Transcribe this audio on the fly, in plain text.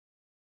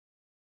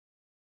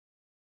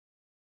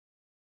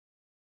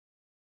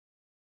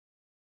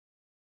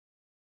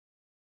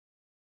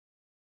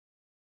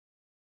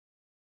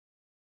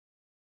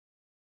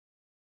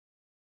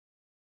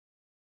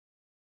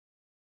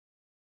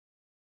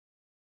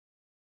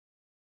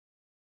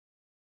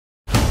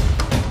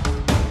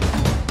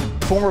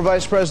former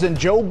Vice President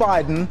Joe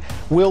Biden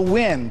will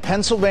win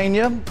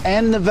Pennsylvania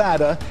and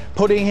Nevada,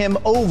 putting him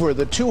over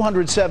the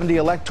 270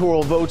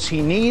 electoral votes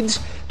he needs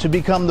to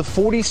become the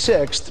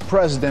 46th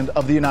president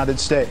of the United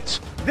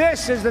States.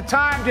 This is the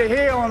time to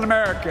heal in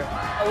America.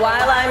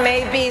 While I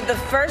may be the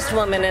first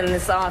woman in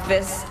this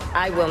office,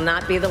 I will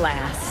not be the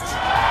last.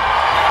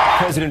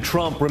 President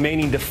Trump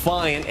remaining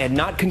defiant and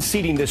not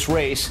conceding this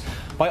race.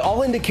 By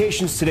all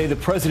indications today, the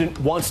president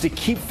wants to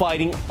keep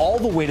fighting all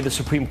the way to the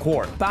Supreme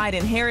Court.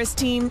 Biden-Harris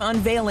team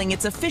unveiling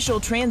its official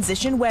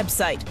transition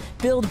website,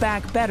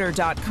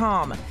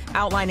 buildbackbetter.com,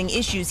 outlining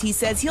issues he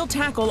says he'll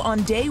tackle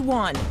on day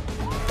one.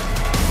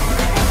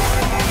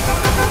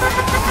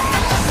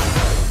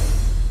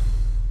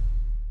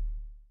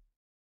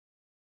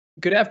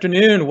 Good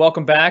afternoon.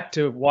 Welcome back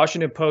to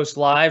Washington Post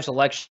Live's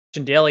Election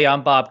Daily.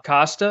 I'm Bob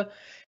Costa.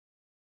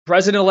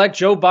 President-elect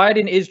Joe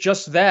Biden is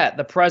just that,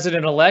 the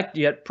president-elect,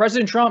 yet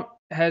President Trump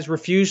has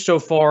refused so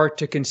far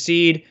to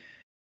concede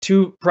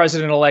to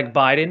President-elect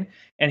Biden,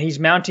 and he's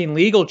mounting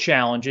legal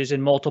challenges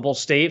in multiple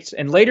states.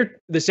 And later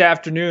this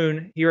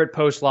afternoon here at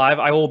Post Live,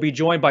 I will be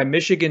joined by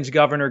Michigan's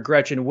Governor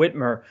Gretchen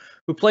Whitmer,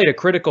 who played a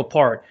critical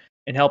part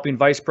in helping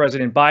Vice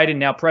President Biden,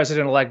 now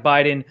President-elect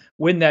Biden,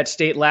 win that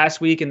state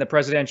last week in the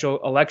presidential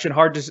election.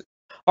 Hard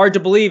to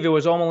believe it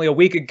was only a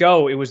week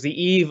ago. It was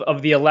the eve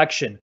of the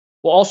election.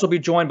 We'll also be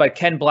joined by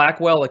Ken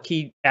Blackwell, a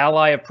key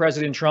ally of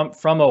President Trump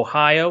from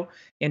Ohio,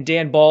 and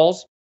Dan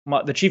Balls,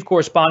 the chief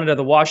correspondent of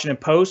the Washington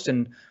Post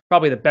and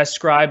probably the best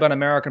scribe on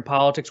American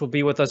politics, will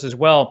be with us as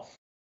well.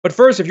 But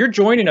first, if you're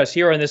joining us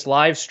here on this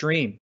live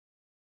stream,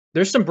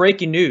 there's some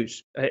breaking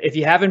news. If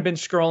you haven't been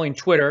scrolling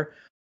Twitter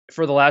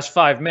for the last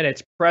 5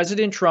 minutes,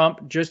 President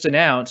Trump just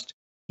announced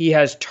he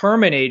has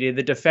terminated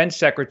the Defense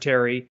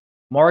Secretary,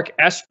 Mark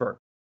Esper.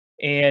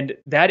 And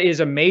that is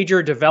a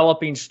major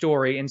developing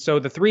story. And so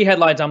the three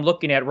headlines I'm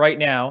looking at right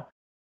now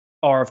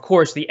are, of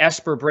course, the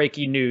Esper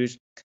breaking news,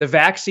 the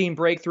vaccine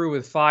breakthrough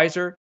with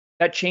Pfizer.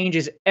 That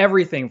changes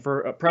everything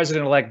for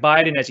President-elect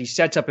Biden as he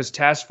sets up his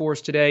task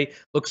force today,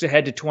 looks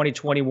ahead to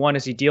 2021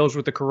 as he deals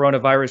with the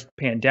coronavirus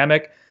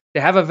pandemic. To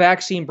have a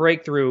vaccine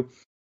breakthrough,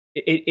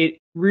 it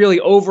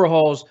really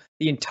overhauls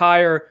the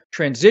entire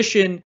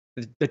transition,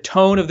 the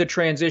tone of the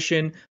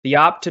transition, the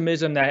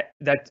optimism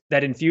that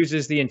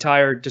infuses the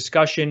entire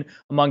discussion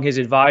among his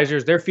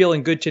advisors. They're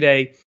feeling good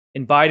today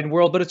in Biden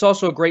world, but it's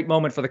also a great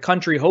moment for the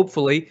country,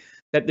 hopefully,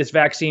 that this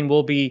vaccine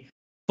will be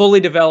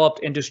fully developed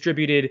and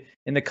distributed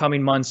in the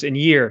coming months and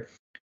year.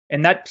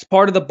 And that's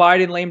part of the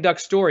Biden lame duck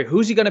story.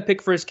 Who's he going to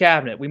pick for his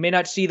cabinet? We may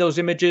not see those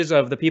images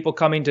of the people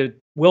coming to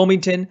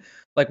Wilmington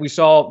like we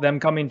saw them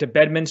coming to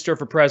Bedminster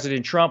for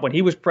President Trump when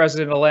he was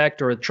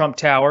president-elect, or Trump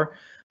Tower.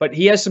 But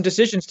he has some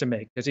decisions to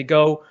make. Does he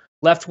go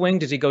left-wing?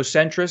 Does he go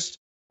centrist?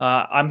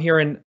 I'm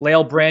hearing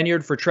Lael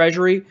Brainerd for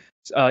Treasury,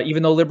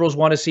 even though liberals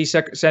want to see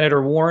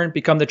Senator Warren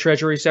become the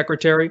Treasury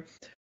Secretary.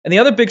 And the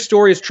other big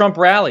story is Trump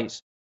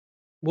rallies.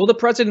 Will the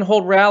president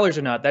hold rallies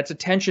or not? That's a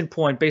tension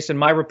point based on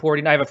my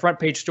reporting. I have a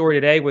front-page story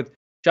today with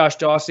Josh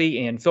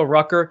Dawsey and Phil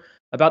Rucker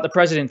about the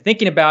president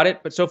thinking about it,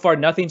 but so far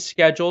nothing's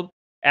scheduled.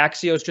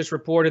 Axios just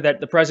reported that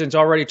the president's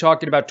already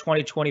talking about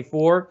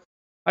 2024.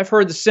 I've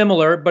heard the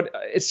similar, but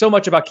it's so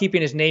much about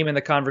keeping his name in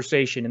the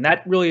conversation. And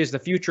that really is the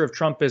future of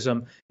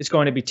Trumpism is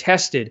going to be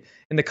tested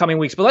in the coming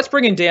weeks. But let's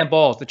bring in Dan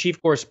Balls, the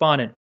chief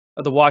correspondent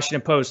of the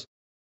Washington Post.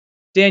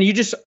 Dan,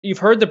 you've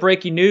heard the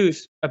breaking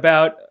news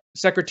about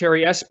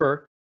Secretary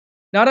Esper.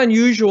 Not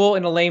unusual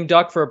in a lame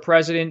duck for a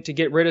president to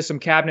get rid of some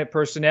cabinet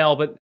personnel,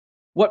 but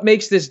what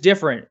makes this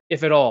different,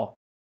 if at all?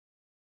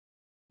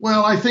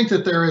 Well, I think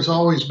that there has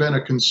always been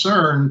a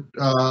concern,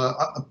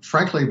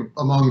 frankly,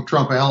 among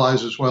Trump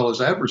allies as well as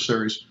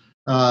adversaries,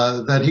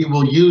 that he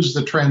will use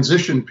the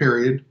transition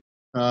period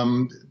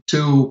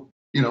to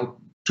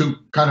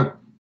kind of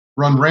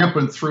run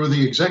rampant through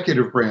the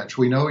executive branch.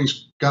 We know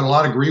he's got a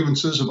lot of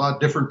grievances about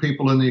different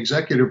people in the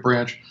executive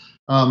branch.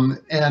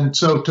 And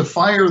so to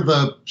fire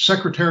the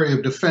Secretary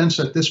of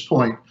Defense at this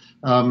point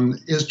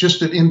is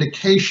just an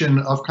indication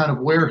of kind of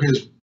where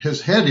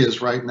his head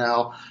is right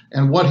now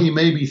and what he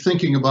may be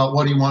thinking about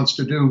what he wants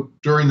to do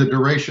during the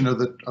duration of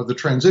the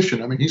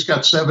transition. I mean, he's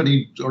got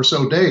 70 or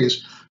so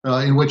days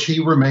in which he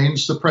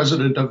remains the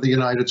president of the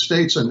United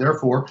States and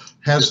therefore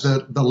has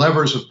the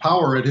levers of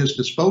power at his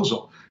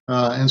disposal.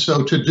 And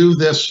so to do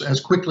this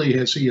as quickly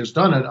as he has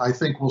done it, I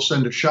think will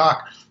send a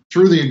shock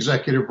through the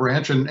executive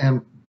branch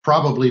and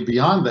probably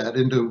beyond that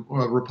into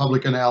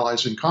Republican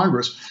allies in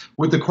Congress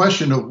with the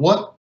question of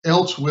what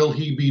else will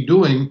he be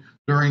doing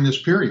during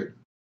this period.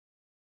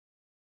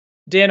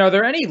 Dan, are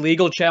there any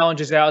legal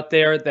challenges out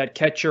there that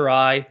catch your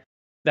eye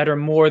that are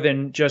more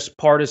than just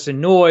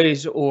partisan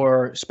noise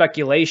or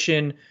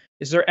speculation?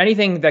 Is there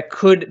anything that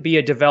could be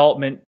a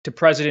development to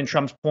President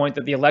Trump's point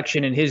that the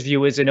election, in his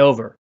view, isn't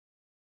over?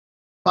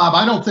 Bob,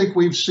 I don't think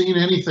we've seen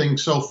anything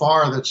so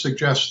far that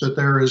suggests that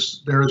there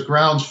is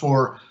grounds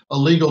for a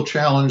legal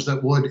challenge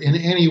that would in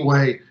any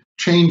way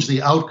change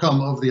the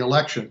outcome of the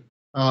election.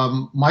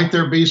 Might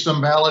there be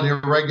some ballot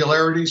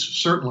irregularities?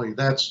 Certainly,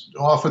 that's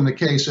often the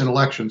case in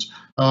elections.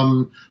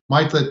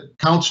 Might the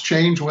counts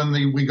change when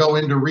we go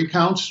into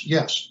recounts?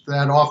 Yes,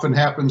 that often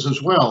happens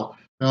as well.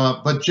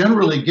 But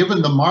generally,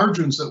 given the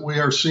margins that we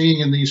are seeing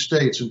in these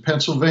states, in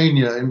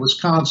Pennsylvania, in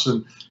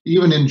Wisconsin,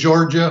 even in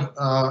Georgia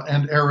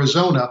and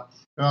Arizona,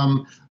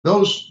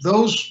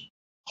 those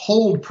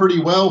hold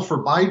pretty well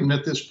for Biden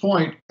at this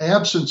point,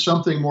 absent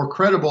something more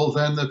credible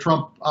than the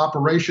Trump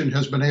operation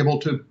has been able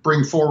to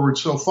bring forward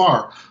so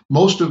far.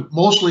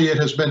 Mostly it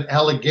has been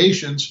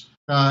allegations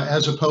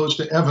as opposed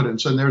to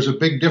evidence, and there's a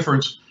big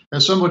difference.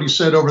 As somebody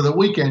said over the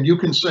weekend, you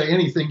can say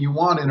anything you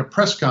want in a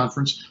press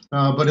conference,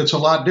 but it's a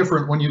lot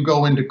different when you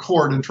go into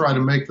court and try to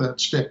make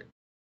that stick.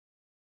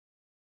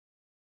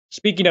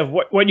 Speaking of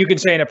what you can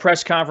say in a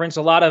press conference,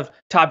 a lot of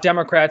top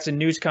Democrats in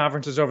news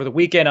conferences over the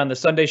weekend on the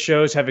Sunday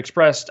shows have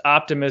expressed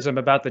optimism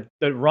about the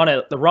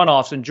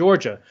runoffs in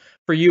Georgia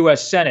for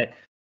U.S. Senate.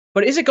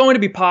 But is it going to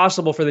be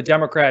possible for the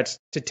Democrats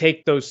to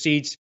take those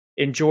seats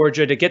in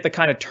Georgia, to get the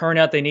kind of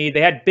turnout they need?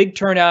 They had big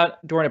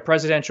turnout during a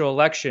presidential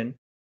election,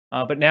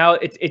 but now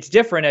it's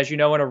different, as you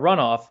know, in a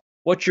runoff.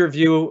 What's your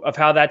view of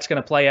how that's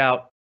going to play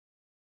out?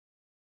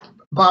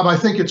 Bob, I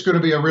think it's going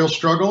to be a real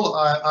struggle.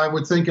 I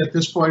would think at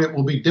this point it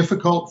will be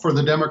difficult for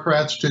the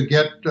Democrats to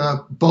get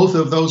both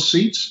of those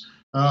seats.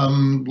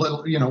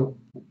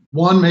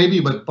 One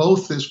maybe, but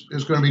both is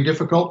going to be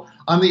difficult.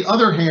 On the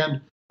other hand,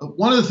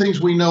 one of the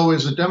things we know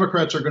is the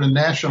Democrats are going to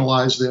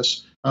nationalize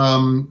this,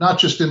 not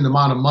just in the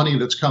amount of money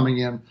that's coming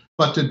in,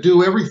 but to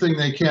do everything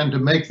they can to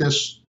make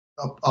this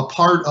a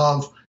part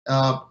of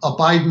a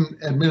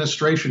Biden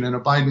administration and a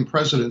Biden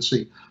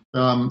presidency.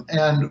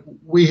 And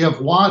we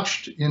have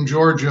watched in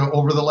Georgia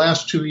over the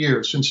last 2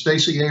 years, since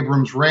Stacey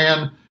Abrams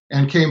ran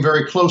and came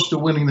very close to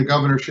winning the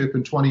governorship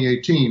in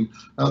 2018,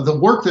 the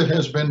work that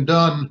has been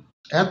done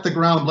at the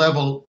ground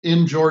level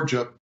in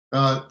Georgia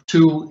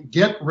to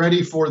get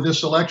ready for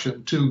this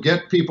election, to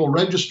get people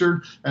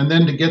registered, and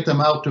then to get them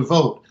out to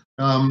vote.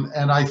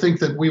 And I think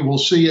that we will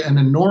see an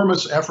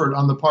enormous effort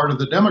on the part of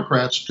the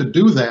Democrats to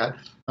do that.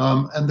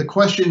 And the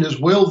question is,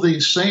 will the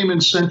same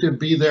incentive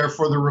be there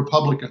for the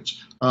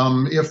Republicans?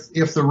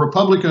 If the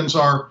Republicans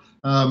are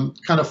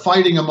kind of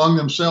fighting among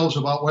themselves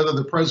about whether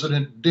the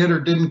president did or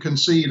didn't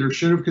concede or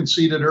should have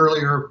conceded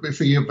earlier if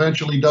he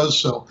eventually does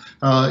so,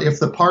 if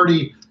the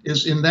party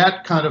is in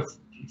that kind of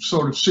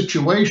sort of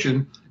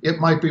situation, it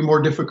might be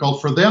more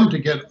difficult for them to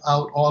get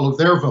out all of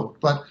their vote.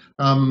 But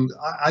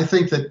I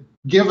think that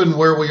given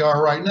where we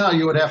are right now,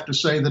 you would have to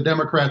say the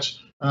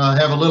Democrats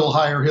have a little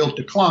higher hill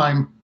to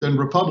climb than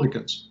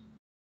Republicans.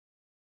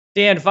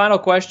 Dan, final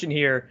question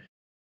here.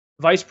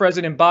 Vice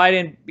President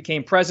Biden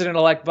became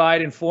President-elect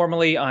Biden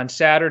formally on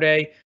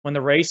Saturday when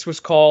the race was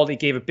called. He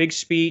gave a big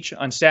speech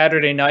on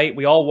Saturday night.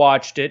 We all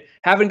watched it.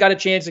 Haven't got a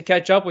chance to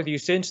catch up with you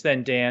since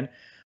then, Dan.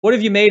 What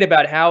have you made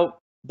about how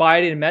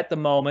Biden met the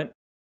moment,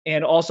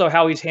 and also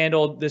how he's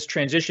handled this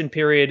transition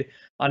period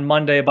on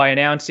Monday by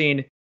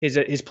announcing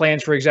his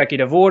plans for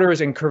executive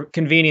orders and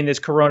convening this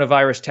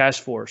coronavirus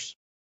task force?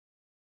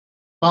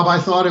 Bob, I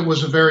thought it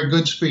was a very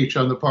good speech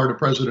on the part of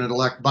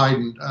President-elect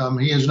Biden.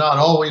 He is not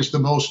always the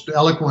most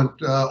eloquent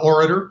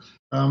orator,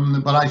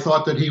 but I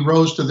thought that he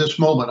rose to this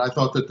moment. I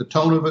thought that the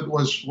tone of it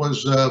was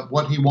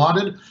what he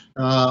wanted.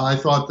 I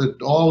thought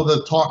that all of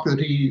the talk that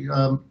he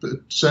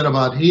said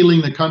about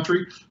healing the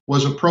country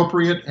was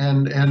appropriate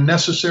and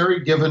necessary,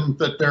 given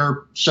that there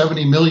are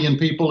 70 million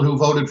people who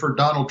voted for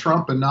Donald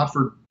Trump and not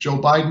for Joe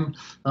Biden.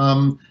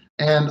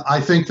 And I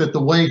think that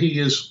the way he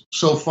is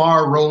so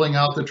far rolling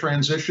out the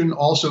transition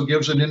also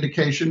gives an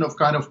indication of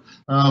kind of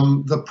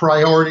the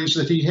priorities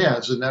that he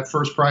has. And that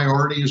first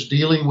priority is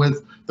dealing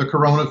with the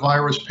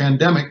coronavirus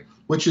pandemic,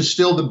 which is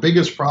still the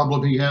biggest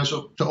problem he has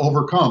to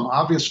overcome.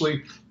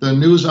 Obviously, the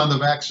news on the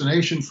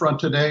vaccination front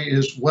today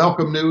is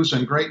welcome news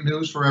and great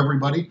news for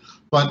everybody.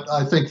 But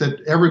I think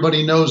that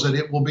everybody knows that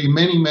it will be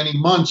many, many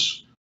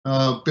months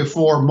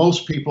before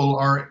most people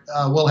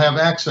will have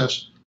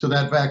access to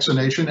that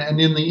vaccination.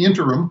 And in the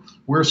interim,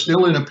 we're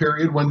still in a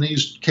period when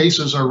these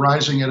cases are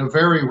rising at a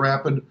very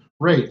rapid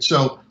rate.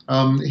 So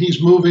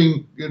he's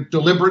moving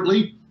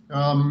deliberately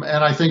and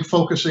I think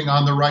focusing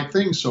on the right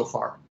things so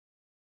far.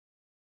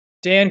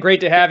 Dan,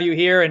 great to have you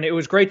here. And it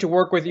was great to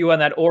work with you on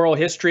that oral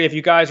history. If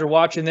you guys are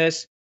watching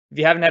this, if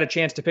you haven't had a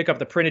chance to pick up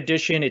the print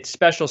edition, it's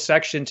special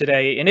section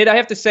today. And I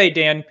have to say,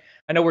 Dan,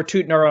 I know we're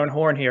tooting our own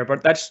horn here,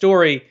 but that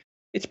story,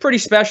 it's pretty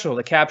special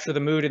to capture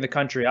the mood in the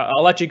country.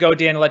 I'll let you go,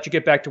 Dan, and let you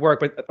get back to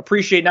work, but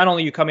appreciate not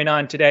only you coming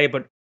on today,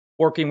 but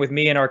working with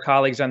me and our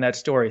colleagues on that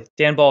story.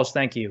 Dan Balls,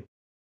 thank you.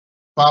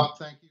 Bob,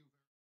 thank you.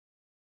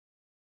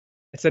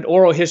 It's an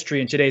oral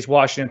history in today's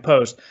Washington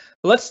Post.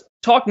 But let's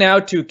talk now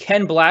to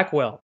Ken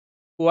Blackwell,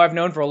 who I've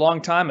known for a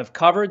long time, have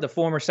covered, the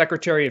former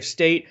Secretary of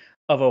State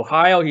of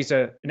Ohio. He's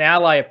an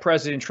ally of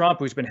President Trump,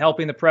 who's been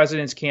helping the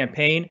president's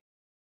campaign.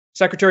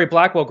 Secretary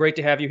Blackwell, great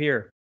to have you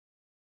here.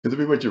 Good to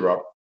be with you, Rob.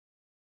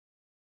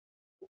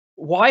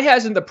 Why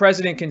hasn't the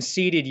president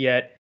conceded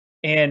yet,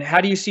 and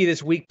how do you see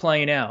this week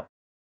playing out?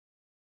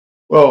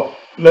 Well,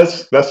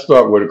 let's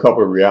start with a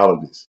couple of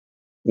realities.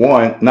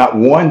 not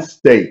one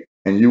state,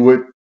 and you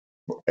would,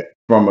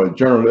 from a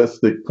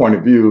journalistic point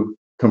of view,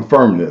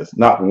 confirm this.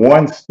 Not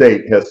one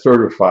state has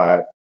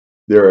certified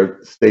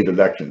their state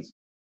elections.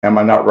 Am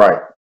I not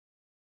right?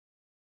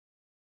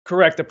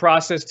 Correct. The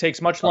process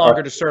takes much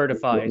longer to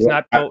certify. It's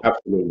not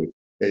absolutely.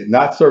 It's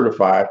not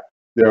certified.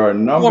 There are a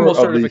number formal of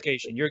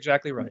certification. You're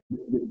exactly right.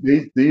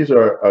 These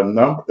are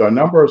a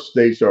number of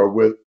states are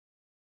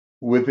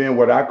within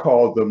what I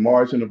call the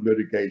margin of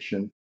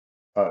litigation.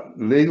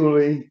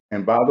 Legally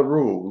and by the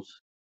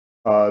rules,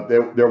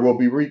 there will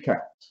be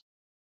recounts.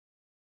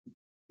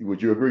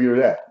 Would you agree to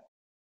that?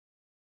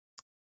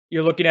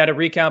 You're looking at a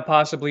recount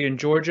possibly in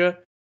Georgia.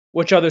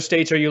 Which other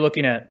states are you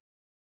looking at?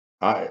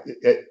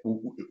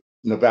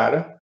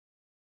 Nevada.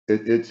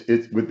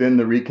 It's within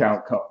the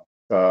recount.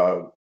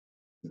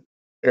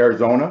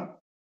 Arizona.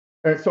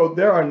 And so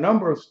there are a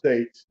number of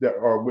states that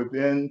are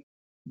within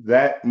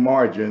that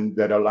margin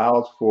that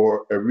allows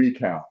for a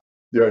recount.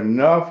 There are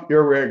enough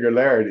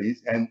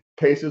irregularities and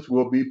cases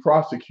will be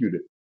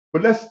prosecuted.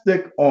 But let's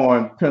stick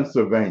on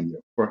Pennsylvania,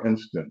 for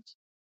instance.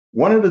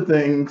 One of the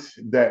things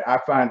that I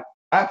find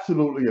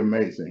absolutely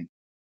amazing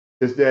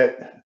is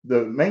that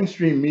the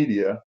mainstream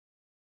media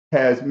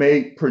has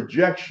made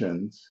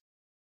projections,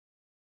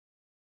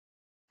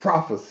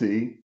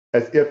 prophecy,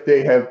 as if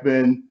they have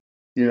been,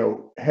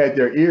 had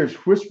their ears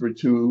whispered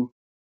to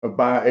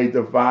by a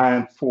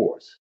divine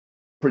force.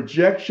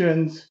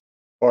 Projections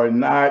are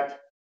not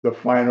the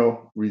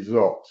final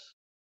results.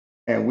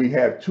 And we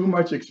have too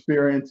much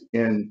experience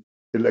in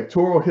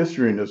electoral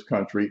history in this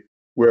country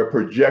where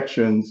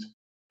projections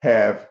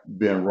have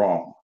been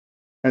wrong.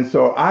 And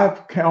so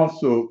I've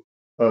counseled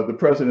the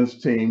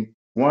president's team,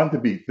 one, to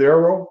be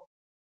thorough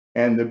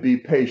and to be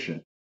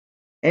patient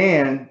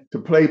and to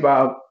play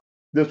by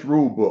this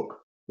rule book,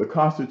 the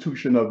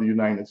Constitution of the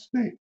United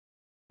States.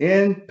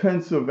 In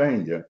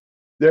Pennsylvania,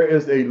 there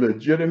is a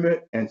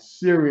legitimate and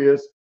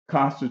serious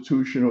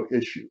constitutional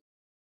issue.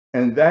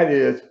 And that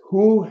is,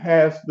 who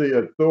has the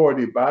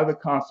authority by the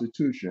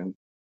Constitution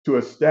to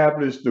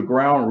establish the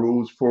ground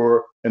rules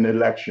for an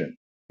election?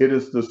 It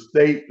is the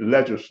state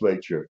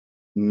legislature,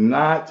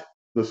 not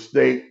the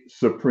state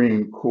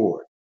Supreme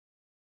Court.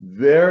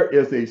 There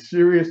is a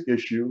serious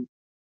issue.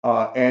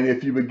 And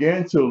if you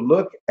begin to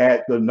look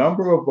at the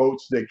number of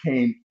votes that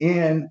came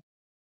in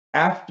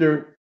at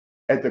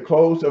the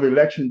close of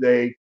election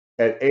day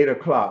at 8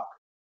 o'clock,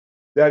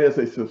 that is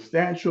a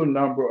substantial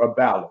number of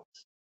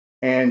ballots.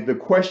 And the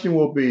question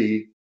will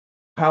be,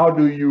 how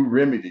do you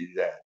remedy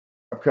that?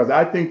 Because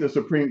I think the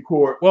Supreme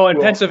Court— Well,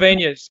 in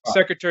Pennsylvania,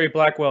 Secretary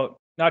Blackwell,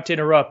 not to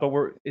interrupt, but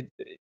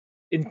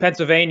in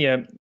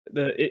Pennsylvania,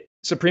 the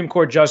Supreme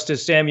Court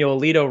Justice Samuel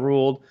Alito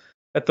ruled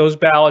that those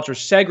ballots were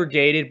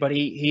segregated, but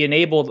he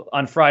enabled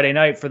on Friday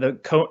night for the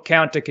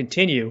count to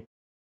continue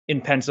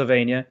in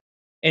Pennsylvania.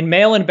 And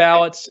mail-in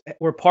ballots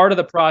were part of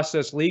the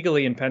process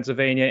legally in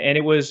Pennsylvania, and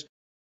it was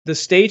the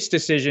state's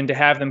decision to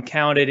have them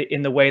counted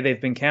in the way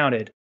they've been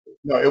counted.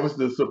 No, it was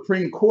the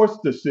Supreme Court's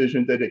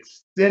decision that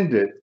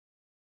extended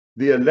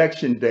the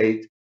election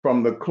date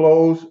from the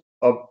close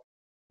of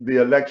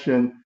the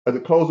election, or the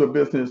close of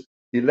business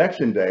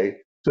election day,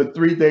 to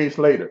 3 days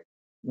later.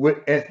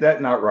 Is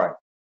that not right?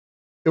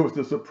 It was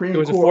the Supreme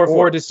Court. It was a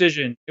 4-4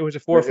 decision. It was a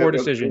 4-4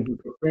 decision.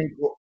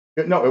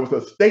 No, it was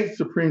a state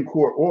Supreme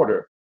Court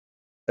order.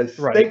 A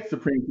state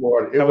Supreme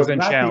Court order. It was not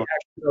the action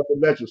of the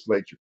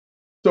legislature.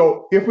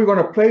 So if we're going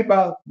to play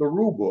by the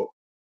rule book,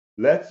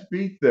 let's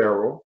be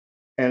thorough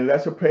and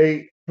let's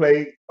play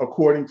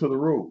according to the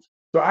rules.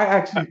 So I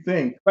actually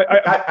think—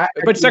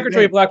 But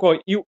Secretary Blackwell,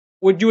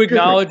 would you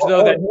acknowledge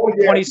though that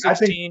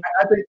 2016?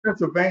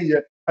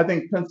 I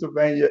think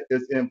Pennsylvania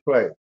is in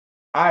play.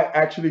 I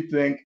actually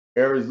think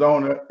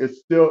Arizona is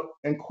still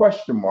in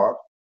question mark,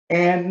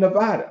 and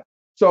Nevada.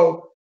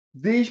 So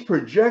these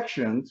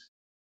projections,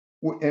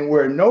 and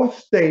where no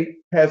state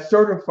has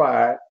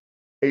certified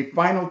a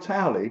final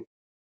tally,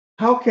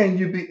 how can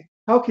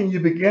you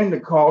begin to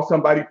call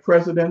somebody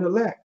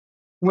president-elect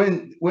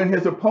when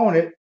his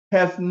opponent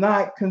has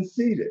not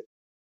conceded?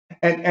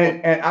 And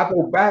I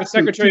go back to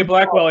Secretary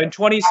Blackwell in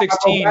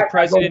 2016,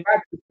 President— I go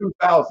back to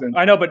 2000.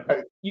 I know, but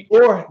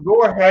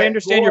Gore had, I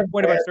understand your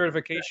point about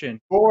certification.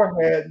 Gore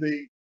had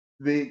the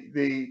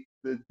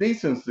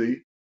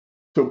decency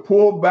to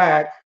pull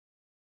back,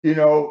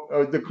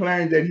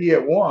 declaring that he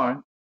had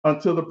won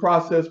until the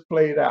process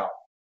played out.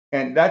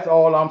 And that's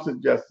all I'm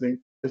suggesting,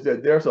 is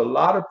that there's a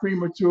lot of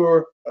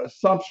premature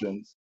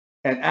assumptions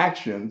and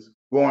actions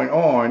going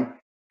on,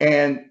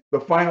 and the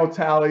final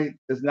tally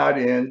is not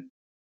in.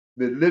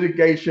 The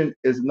litigation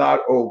is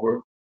not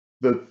over.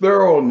 The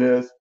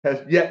thoroughness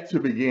has yet to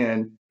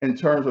begin in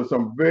terms of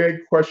some very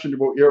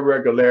questionable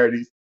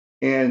irregularities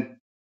in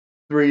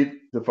 3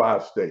 to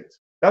 5 states.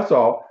 That's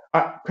all.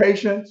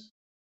 Patience,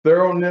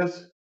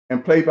 thoroughness,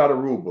 and play by the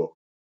rule book.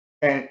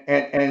 And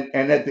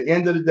at the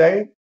end of the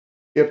day,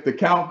 if the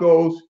count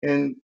goes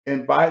in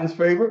Biden's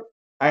favor,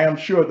 I am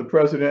sure the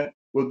president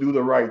will do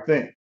the right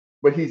thing.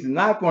 But he's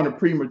not going to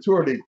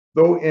prematurely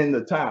throw in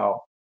the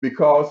towel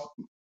because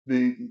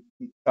the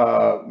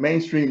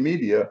mainstream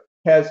media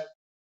has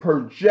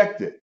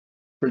projected.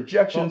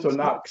 Projections Well, are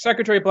not.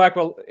 Secretary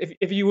Blackwell,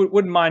 if you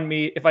wouldn't mind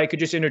me, if I could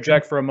just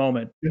interject for a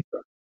moment. Yes,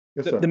 sir.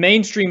 Yes, sir. The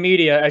mainstream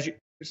media,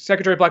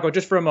 Secretary Blackwell,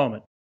 just for a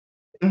moment.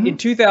 In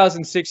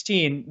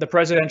 2016, the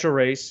presidential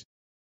race,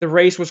 the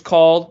race was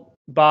called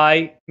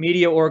by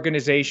media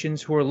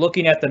organizations who were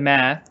looking at the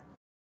math,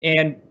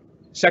 and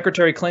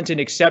Secretary Clinton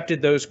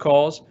accepted those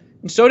calls,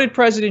 and so did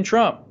President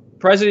Trump.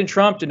 President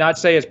Trump did not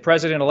say as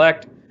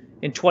president-elect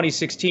in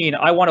 2016,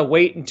 I want to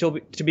wait until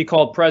to be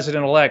called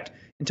president-elect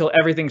until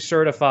everything's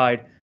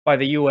certified by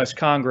the U.S.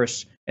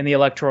 Congress and the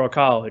Electoral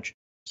College.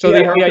 So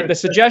the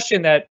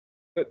suggestion that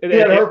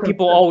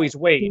people always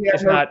wait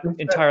is not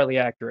entirely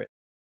accurate.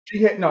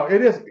 No,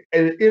 it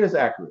is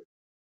accurate.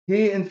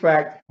 He, in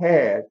fact,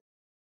 had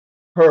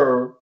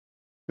her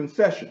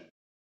concession.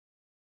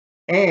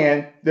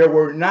 And there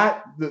were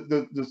not,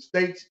 the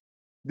states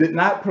did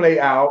not play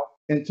out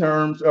in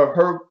terms of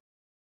her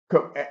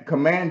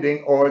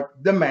commanding or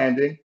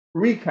demanding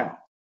recount.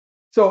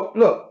 So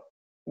look,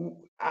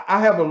 I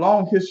have a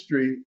long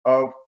history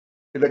of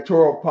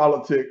electoral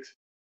politics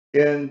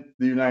in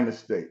the United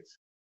States.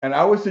 And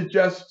I would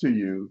suggest to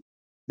you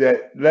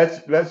that let's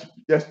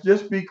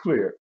just be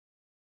clear.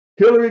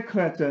 Hillary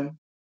Clinton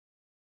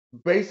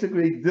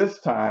basically this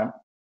time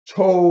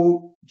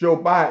told Joe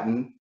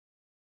Biden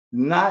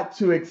not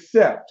to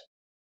accept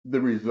the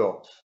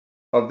results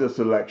of this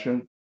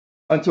election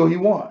until he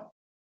won.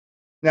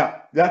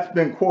 Now, that's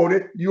been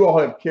quoted. You all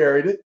have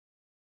carried it.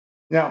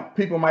 Now,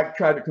 people might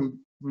try to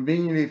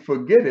conveniently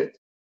forget it,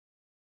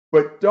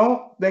 but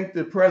don't think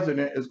the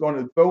president is going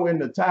to throw in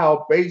the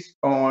towel based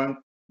on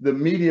the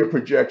media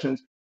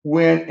projections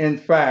when, in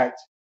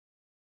fact,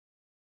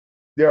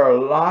 there are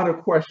a lot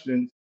of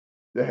questions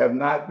that have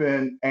not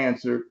been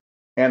answered,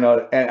 and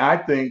I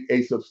think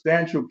a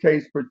substantial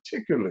case,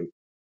 particularly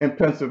in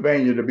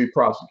Pennsylvania, to be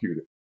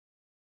prosecuted.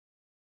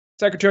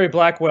 Secretary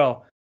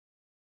Blackwell,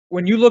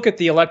 when you look at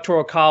the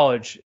Electoral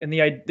College and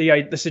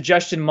the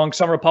suggestion among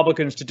some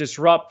Republicans to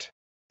disrupt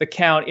the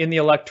count in the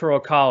Electoral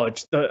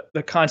College,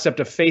 the concept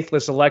of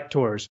faithless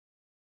electors,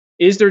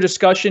 is there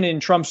discussion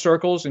in Trump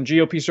circles and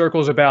GOP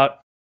circles about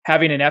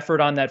having an effort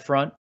on that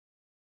front?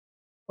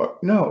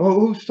 No,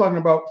 who's talking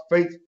about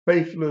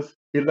faithless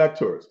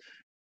electors?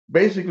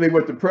 Basically,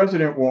 what the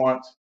president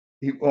wants,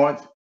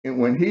 and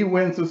when he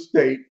wins a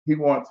state, he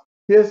wants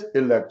his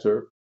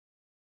elector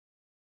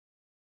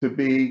to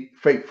be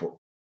faithful.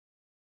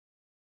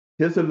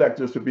 His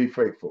electors to be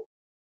faithful.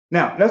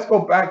 Now, let's go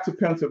back to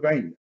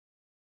Pennsylvania,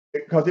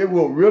 because it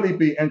will really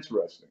be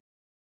interesting.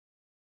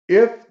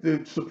 If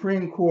the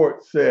Supreme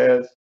Court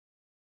says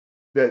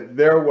that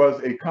there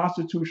was a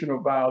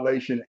constitutional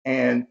violation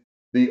and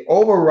the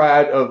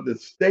override of the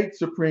state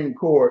Supreme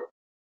Court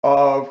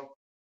of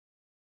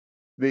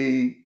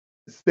the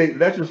state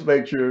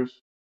legislature's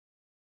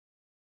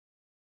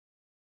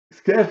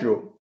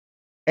schedule,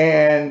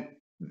 and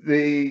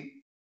the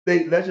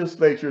state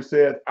legislature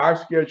says our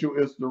schedule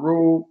is the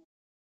rule,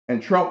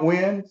 and Trump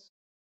wins,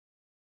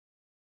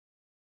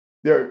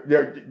 there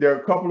are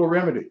a couple of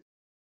remedies.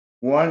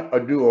 One, a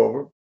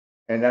do-over,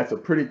 and that's a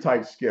pretty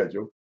tight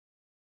schedule.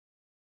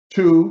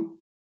 Two,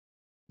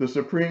 the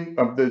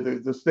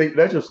the state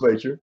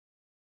legislature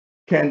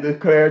can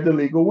declare the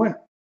legal winner.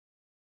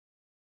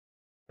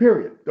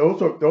 Period.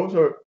 Those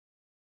are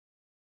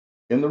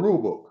in the rule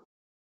book.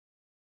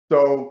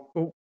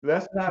 So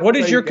let's not. What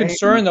is your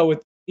concern though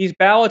with these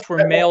ballots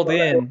were mailed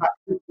in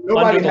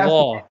under the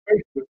law?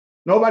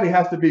 Nobody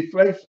has to be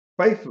faithless.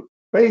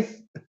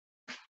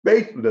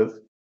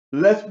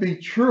 Let's be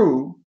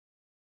true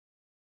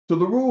to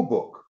the rule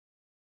book,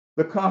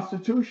 the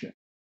Constitution.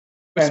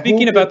 But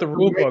speaking about the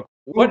rule book,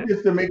 what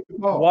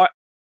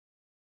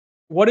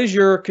is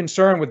your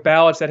concern with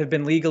ballots that have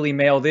been legally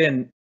mailed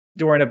in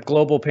during a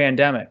global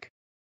pandemic?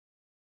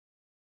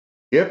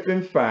 If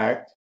in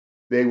fact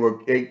they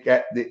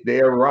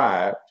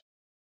arrived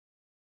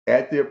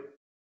at the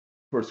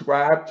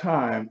prescribed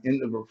time in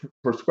the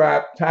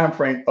prescribed time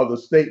frame of the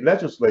state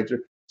legislature,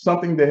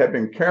 something that had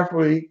been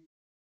carefully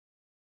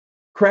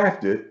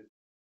crafted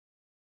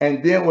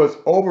and then was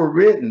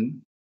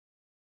overridden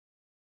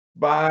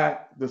by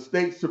the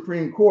state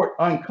Supreme Court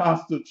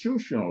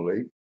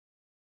unconstitutionally,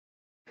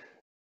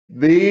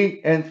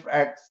 in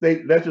fact,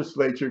 state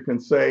legislature can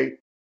say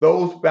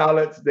those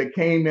ballots that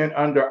came in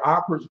under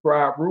our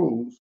prescribed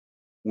rules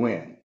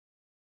win.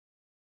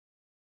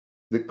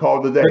 They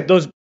call the day.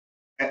 Those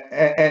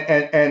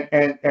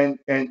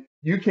and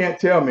you can't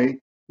tell me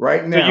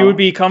right now. So you would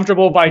be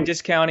comfortable by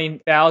discounting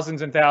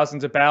thousands and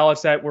thousands of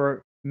ballots that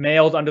were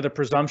mailed under the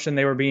presumption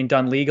they were being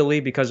done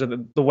legally because of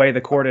the way the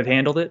court had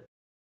handled it?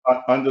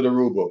 Under the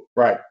rule book,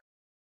 right?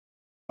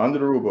 Under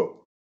the rule book.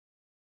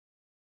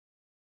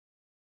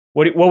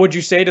 What would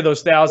you say to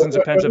those thousands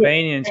of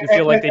Pennsylvanians who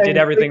feel like they did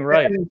everything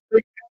right?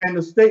 And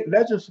the state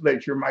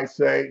legislature might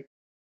say,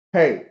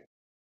 hey,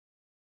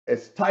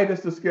 as tight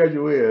as the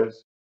schedule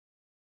is,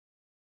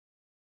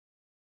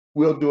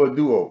 we'll do a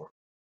do-over.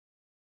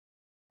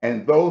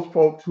 And those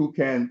folks who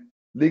can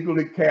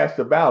legally cast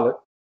a ballot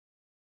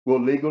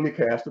will legally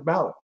cast a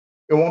ballot.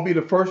 It won't be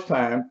the first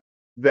time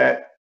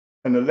that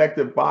an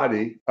elected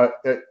body,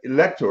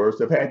 electors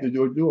have had to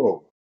do a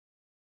do-over.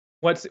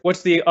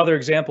 What's the other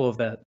example of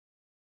that?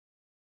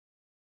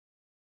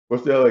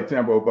 What's the other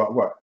example about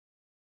what?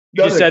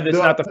 You just said it's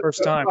not the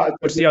first time.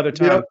 What's the other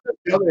time?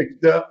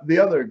 The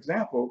other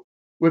example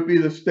would be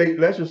the state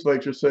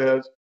legislature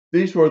says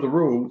these were the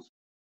rules,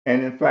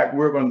 and in fact,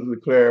 we're going to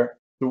declare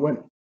the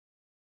winner.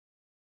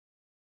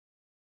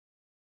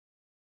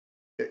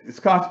 It's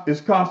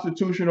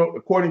constitutional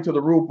according to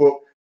the rule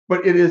book,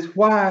 but it is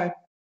why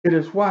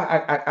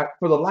I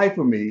for the life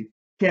of me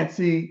can't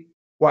see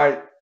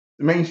why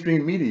the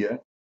mainstream media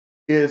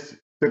is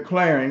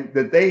declaring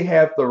that they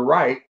have the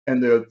right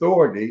and the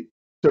authority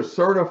to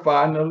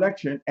certify an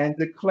election and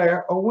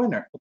declare a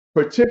winner,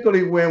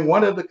 particularly when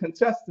one of the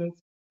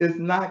contestants is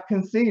not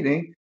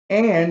conceding,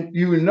 and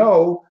you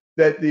know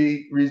that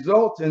the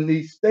results in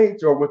these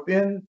states are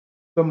within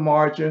the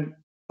margin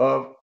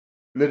of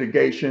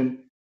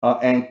litigation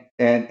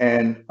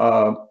and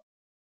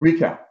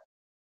recount.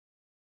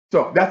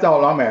 So that's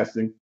all I'm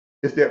asking,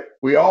 is that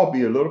we all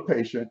be a little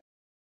patient,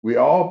 we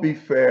all be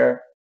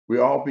fair, we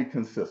all be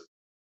consistent.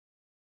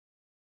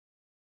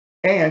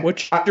 And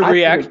what's your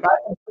reaction?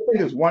 I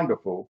think it's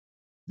wonderful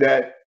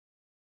that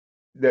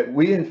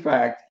we in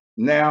fact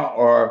now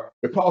are,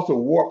 because of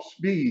Warp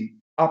Speed,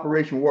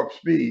 Operation Warp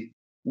Speed,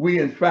 we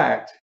in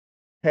fact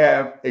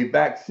have a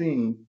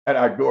vaccine at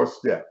our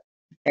doorstep.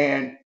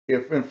 And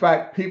if in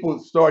fact people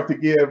start to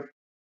give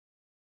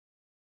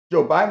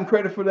Joe Biden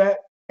credit for that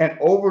and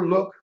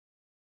overlook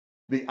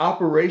the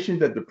operation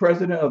that the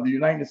President of the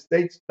United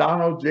States,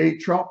 Donald J.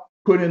 Trump,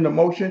 put into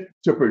motion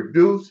to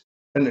produce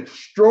an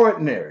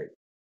extraordinary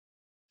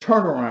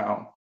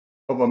turnaround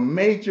of a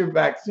major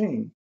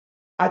vaccine,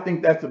 I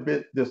think that's a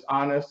bit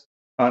dishonest.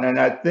 And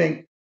I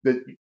think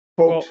that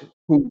folks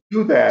who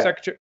do that,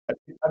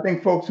 I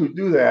think folks who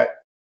do that,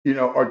 you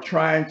know, are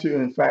trying to,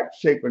 in fact,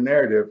 shape a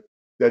narrative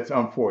that's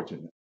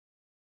unfortunate.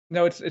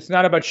 No, it's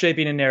not about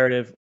shaping a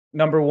narrative.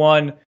 Number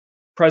one,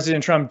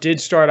 President Trump did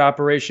start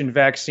Operation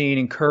Vaccine,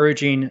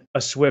 encouraging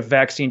a swift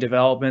vaccine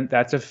development.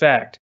 That's a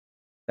fact.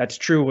 That's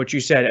true what you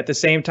said. At the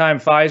same time,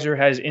 Pfizer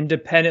has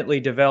independently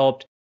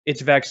developed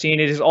its vaccine.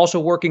 It is also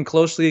working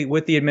closely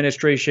with the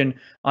administration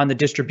on the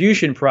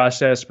distribution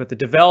process, but the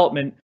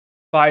development,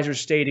 Pfizer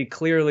stated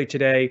clearly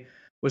today,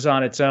 was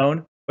on its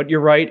own. But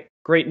you're right,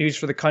 great news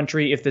for the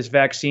country if this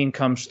vaccine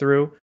comes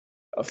through.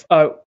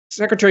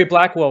 Secretary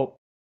Blackwell,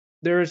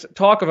 there's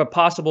talk of a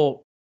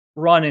possible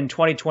run in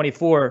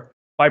 2024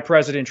 by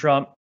President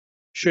Trump,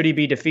 should he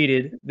be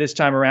defeated this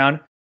time around.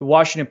 The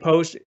Washington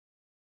Post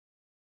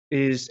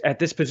is at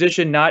this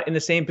position, not in the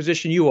same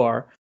position you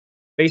are.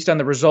 Based on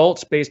the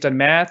results, based on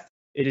math,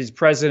 it is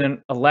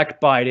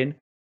President-elect Biden.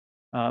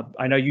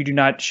 I know you do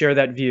not share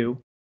that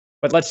view,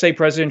 but let's say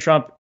President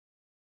Trump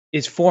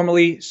is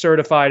formally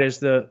certified as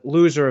the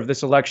loser of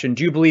this election.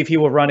 Do you believe he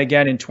will run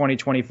again in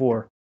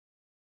 2024?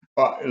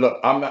 Look,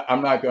 I'm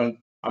not going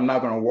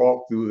to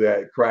walk through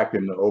that crack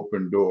in the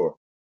open door.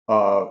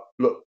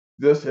 Look,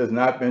 this has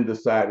not been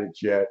decided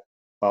yet,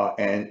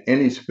 and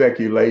any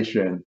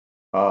speculation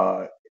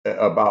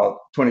about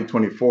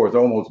 2024 is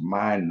almost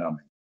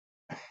mind-numbing.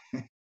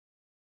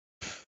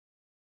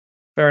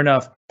 Fair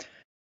enough.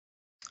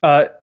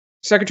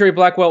 Secretary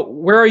Blackwell,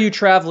 where are you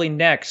traveling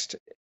next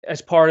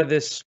as part of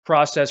this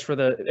process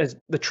as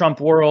the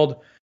Trump world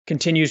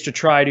continues to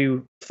try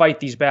to fight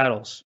these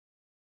battles?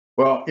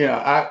 Well, you know,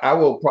 I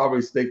will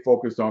probably stay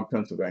focused on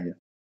Pennsylvania.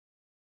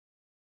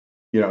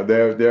 You know,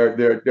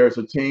 there's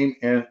a team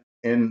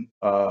in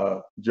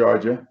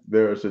Georgia.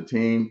 There's a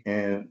team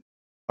in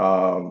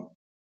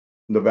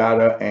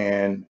Nevada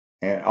and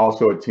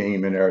also a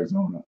team in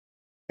Arizona.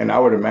 And I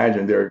would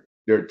imagine there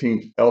are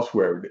teams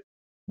elsewhere.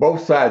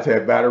 Both sides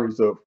have batteries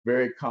of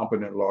very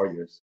competent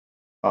lawyers.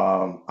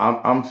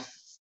 I'm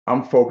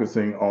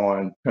focusing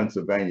on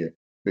Pennsylvania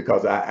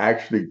because I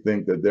actually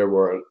think that there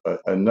were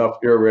enough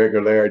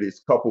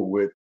irregularities coupled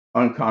with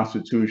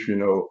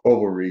unconstitutional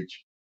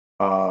overreach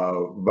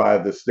by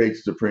the state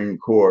Supreme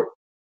Court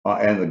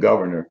and the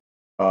governor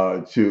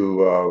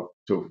to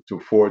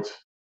force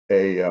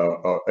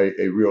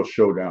a real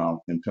showdown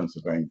in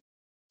Pennsylvania.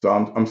 So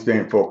I'm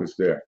staying focused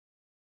there.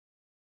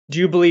 Do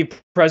you believe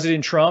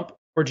President Trump,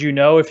 or do you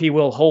know if he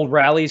will hold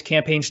rallies,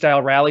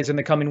 campaign-style rallies in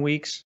the coming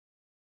weeks?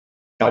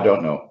 I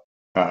don't know.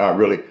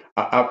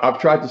 I've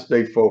tried to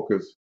stay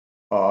focused.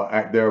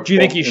 Do you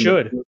think he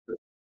should?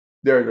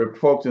 There are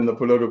folks in the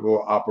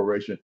political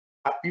operation.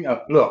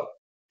 Look,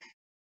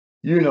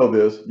 you know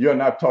this. You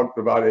and I talked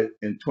about it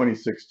in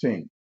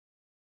 2016.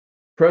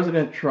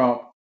 President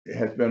Trump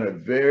has been a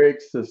very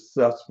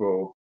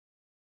successful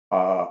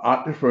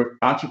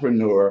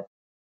entrepreneur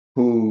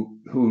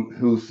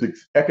whose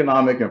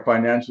economic and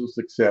financial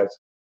success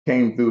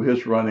came through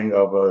his running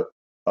of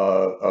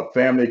a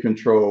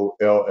family-controlled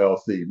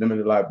LLC,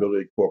 limited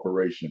liability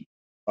corporation.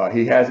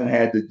 He hasn't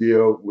had to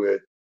deal with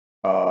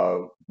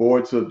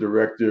boards of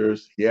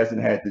directors. He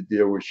hasn't had to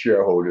deal with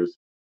shareholders.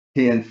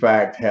 He, in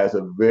fact, has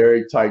a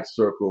very tight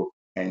circle,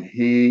 and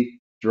he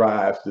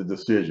drives the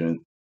decision.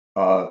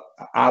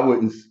 I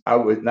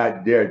would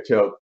not dare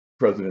tell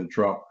President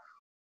Trump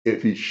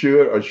if he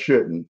should or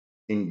shouldn't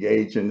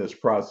engage in this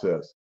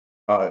process.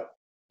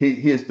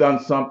 He has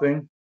done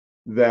something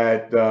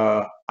that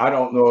I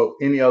don't know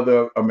any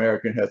other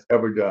American has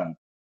ever done.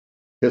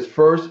 His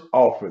first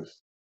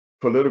office,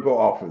 political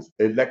office,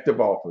 elective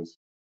office,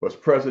 was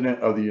President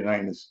of the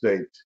United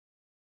States.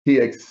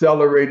 He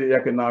accelerated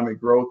economic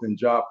growth and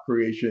job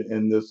creation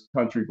in this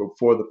country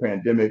before the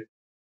pandemic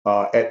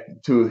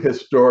to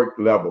historic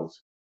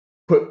levels.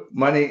 Put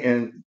money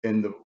in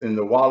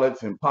the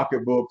wallets and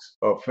pocketbooks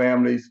of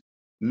families,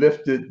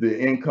 lifted the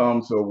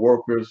incomes of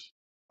workers,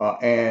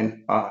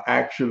 and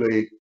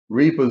actually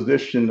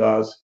repositioned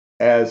us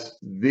as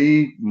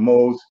the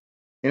most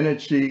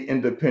energy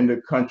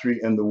independent country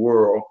in the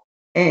world.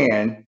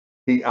 And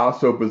he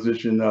also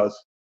positioned us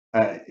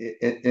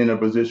in a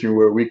position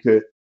where we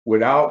could,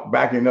 without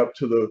backing up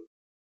to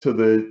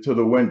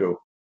the window,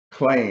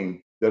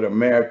 claim that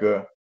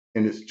America,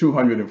 in its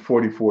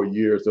 244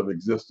 years of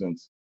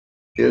existence,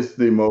 is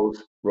the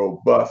most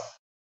robust,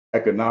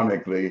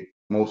 economically,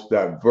 most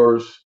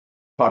diverse,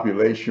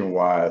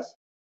 population-wise,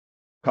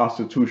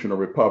 constitutional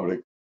republic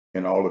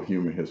in all of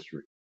human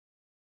history.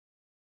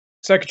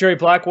 Secretary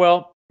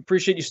Blackwell,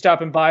 appreciate you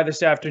stopping by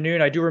this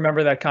afternoon. I do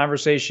remember that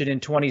conversation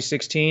in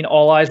 2016.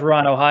 All eyes were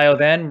on Ohio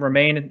then.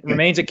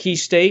 Remains a key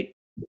state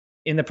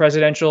in the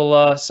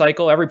presidential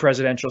cycle, every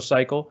presidential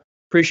cycle.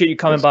 Appreciate you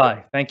coming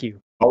by. Thank you.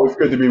 Always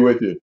good to be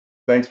with you.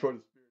 Thanks for the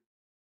spirit.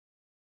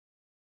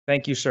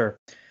 Thank you, sir.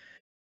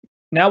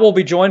 Now we'll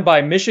be joined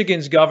by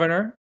Michigan's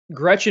Governor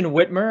Gretchen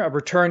Whitmer, a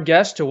return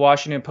guest to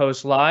Washington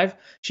Post Live.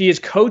 She is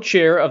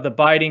co-chair of the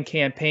Biden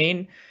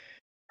campaign.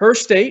 Her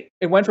state,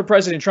 it went for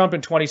President Trump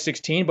in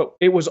 2016, but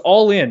it was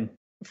all in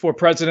for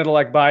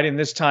President-elect Biden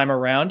this time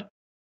around.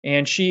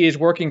 And she is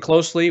working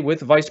closely with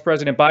Vice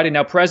President Biden.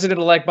 Now,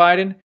 President-elect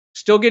Biden,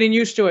 still getting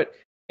used to it.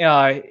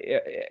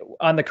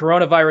 On the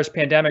coronavirus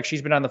pandemic,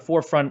 she's been on the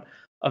forefront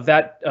of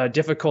that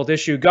difficult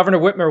issue. Governor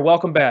Whitmer,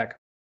 welcome back.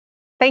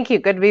 Thank you.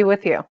 Good to be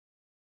with you.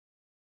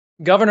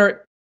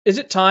 Governor, is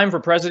it time for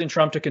President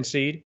Trump to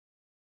concede?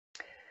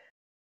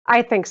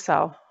 I think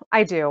so.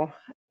 I do.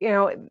 You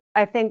know,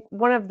 I think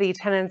one of the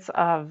tenets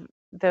of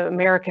the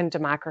American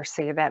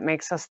democracy that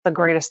makes us the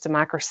greatest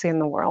democracy in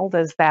the world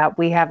is that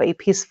we have a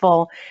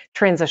peaceful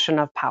transition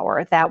of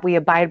power, that we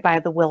abide by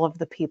the will of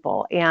the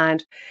people.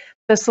 And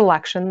this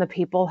election, the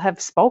people have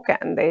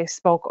spoken. They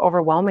spoke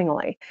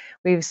overwhelmingly.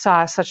 We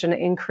saw such an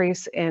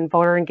increase in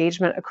voter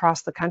engagement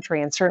across the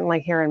country, and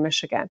certainly here in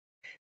Michigan.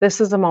 This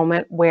is a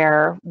moment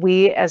where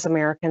we as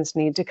Americans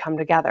need to come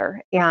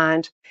together.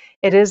 And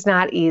it is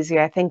not easy.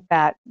 I think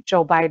that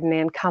Joe Biden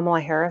and Kamala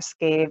Harris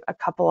gave a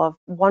couple of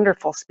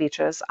wonderful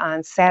speeches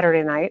on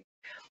Saturday night,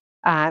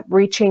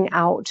 reaching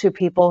out to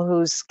people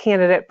whose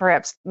candidate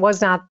perhaps was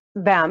not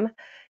them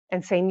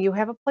and saying, you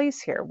have a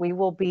place here. We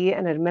will be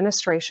an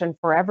administration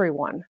for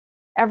everyone,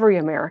 every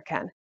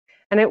American.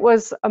 And it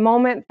was a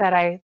moment that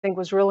I think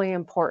was really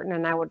important.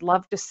 And I would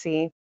love to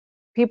see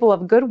people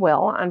of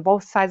goodwill on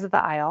both sides of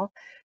the aisle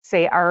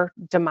say our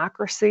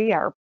democracy,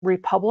 our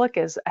republic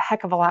is a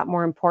heck of a lot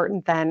more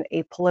important than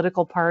a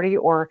political party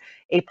or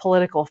a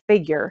political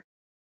figure.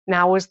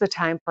 Now is the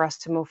time for us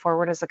to move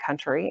forward as a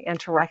country and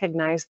to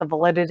recognize the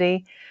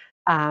validity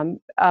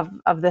of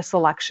this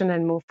election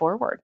and move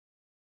forward.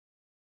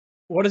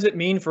 What does it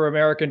mean for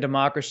American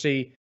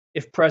democracy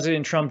if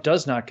President Trump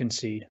does not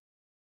concede?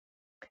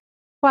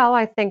 Well,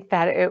 I think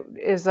that it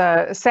is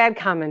a sad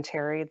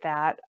commentary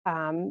that,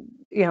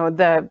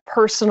 the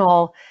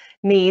personal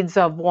needs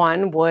of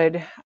one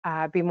would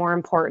be more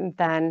important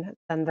than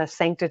the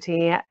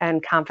sanctity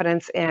and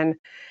confidence in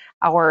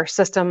our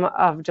system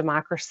of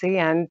democracy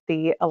and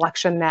the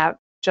election that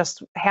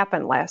just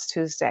happened last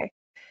Tuesday.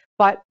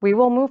 But we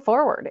will move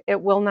forward.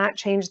 It will not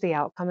change the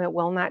outcome. It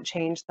will not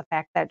change the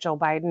fact that Joe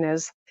Biden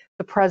is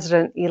the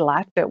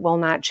president-elect. It will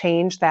not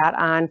change that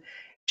on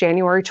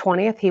January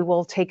 20th, he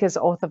will take his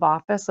oath of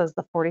office as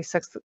the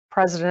 46th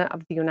President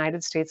of the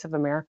United States of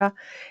America,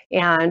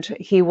 and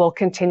he will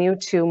continue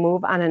to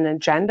move on an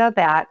agenda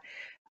that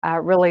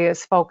really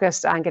is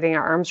focused on getting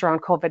our arms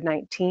around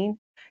COVID-19,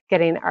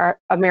 getting our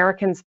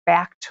Americans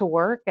back to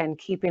work, and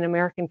keeping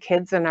American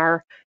kids in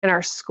our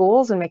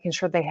schools and making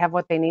sure they have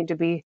what they need to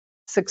be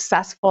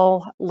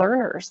successful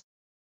learners.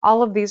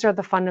 All of these are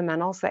the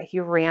fundamentals that he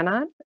ran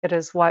on. It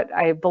is what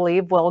I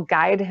believe will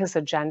guide his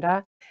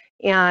agenda.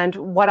 And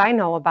what I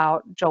know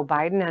about Joe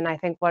Biden, and I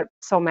think what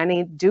so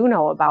many do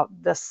know about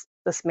this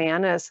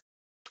man, is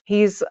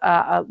he's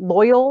a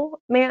loyal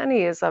man.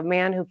 He is a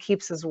man who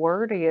keeps his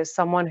word. He is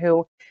someone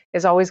who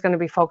is always going to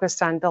be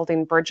focused on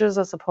building bridges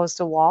as opposed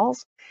to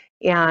walls.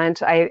 And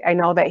I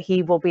know that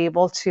he will be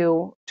able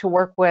to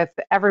work with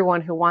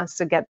everyone who wants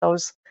to get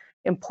those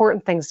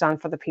important things done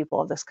for the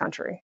people of this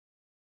country.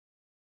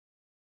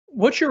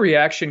 What's your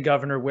reaction,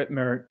 Governor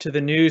Whitmer, to the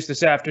news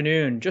this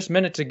afternoon, just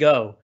minutes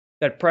ago,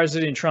 that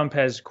President Trump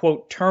has,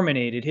 quote,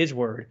 terminated, his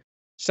word,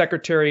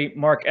 Secretary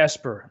Mark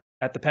Esper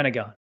at the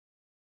Pentagon?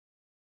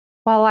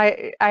 Well,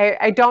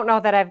 I don't know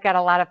that I've got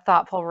a lot of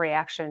thoughtful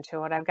reaction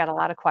to it. I've got a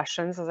lot of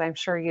questions, as I'm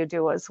sure you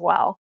do as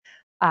well.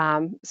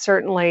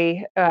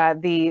 Certainly,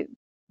 the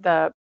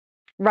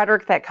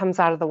rhetoric that comes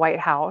out of the White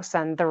House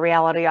and the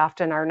reality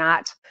often are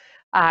not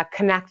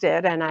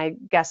connected. And I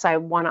guess I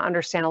want to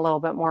understand a little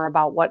bit more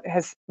about what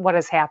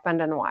has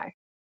happened and why.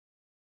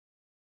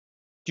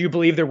 Do you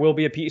believe there will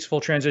be a peaceful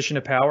transition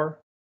of power?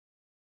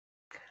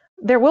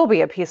 There will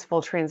be a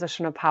peaceful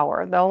transition of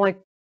power.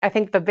 I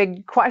think the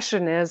big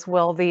question is,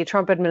 will the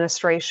Trump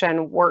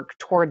administration work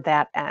toward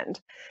that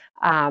end?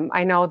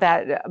 I know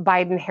that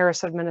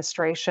Biden-Harris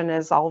administration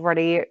is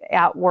already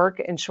at work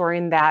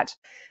ensuring that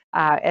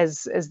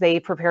as they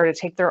prepare to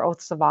take their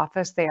oaths of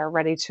office, they are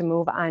ready to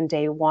move on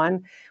day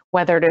one,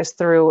 whether it is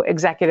through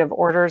executive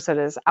orders, it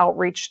is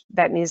outreach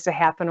that needs to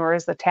happen, or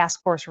is the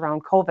task force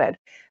around COVID.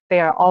 They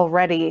are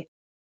already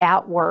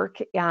at work,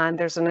 and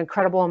there's an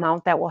incredible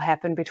amount that will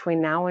happen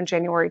between now and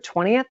January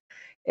 20th.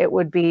 It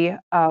would be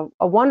a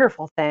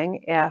wonderful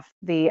thing if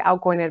the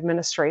outgoing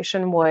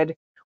administration would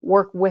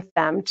work with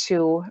them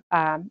to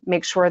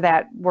make sure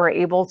that we're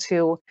able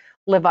to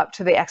live up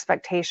to the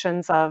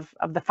expectations of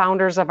the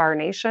founders of our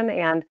nation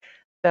and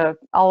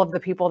all of the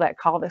people that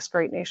call this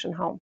great nation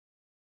home.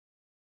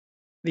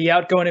 The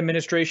outgoing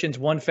administration's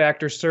one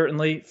factor,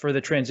 certainly, for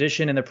the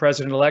transition and the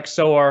president-elect.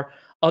 So are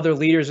other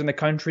leaders in the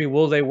country.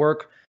 Will they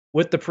work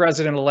with the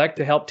president-elect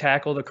to help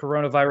tackle the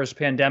coronavirus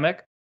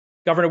pandemic?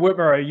 Governor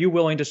Whitmer, are you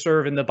willing to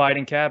serve in the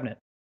Biden cabinet?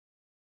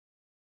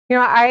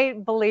 I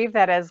believe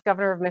that as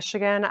governor of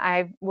Michigan,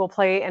 I will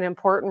play an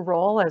important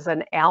role as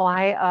an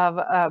ally of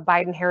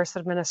Biden-Harris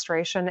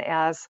administration,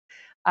 as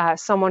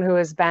someone who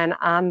has been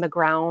on the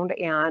ground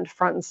and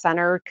front and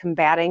center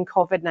combating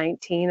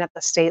COVID-19 at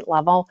the state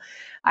level.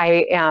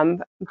 I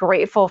am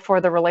grateful for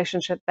the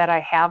relationship that I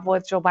have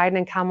with Joe Biden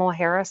and Kamala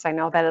Harris. I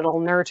know that it'll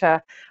inure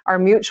to our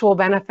mutual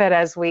benefit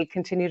as we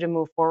continue to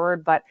move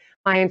forward, but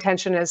my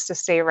intention is to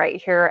stay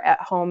right here at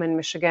home in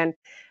Michigan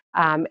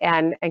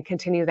and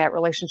continue that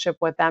relationship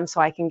with them so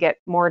I can get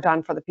more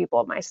done for the people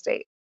of my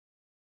state.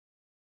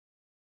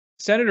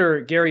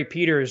 Senator Gary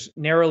Peters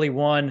narrowly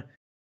won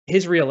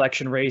his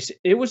reelection race.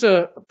 It was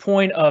a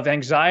point of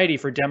anxiety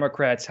for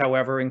Democrats,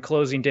 however, in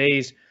closing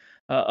days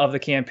of the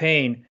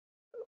campaign.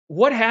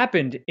 What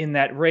happened in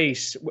that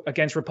race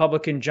against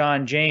Republican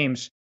John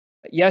James?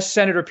 Yes,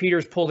 Senator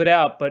Peters pulled it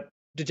out, but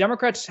do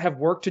Democrats have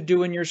work to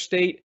do in your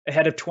state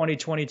ahead of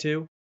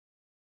 2022?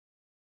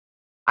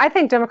 I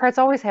think Democrats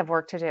always have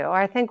work to do.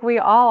 I think we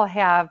all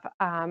have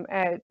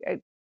an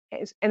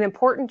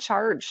important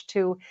charge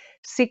to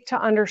seek to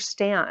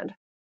understand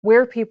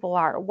where people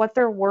are, what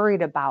they're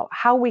worried about,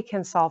 how we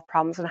can solve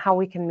problems, and how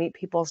we can meet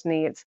people's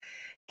needs.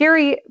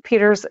 Gary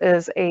Peters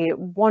is a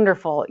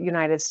wonderful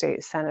United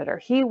States Senator.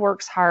 He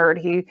works hard.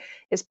 He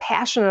is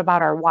passionate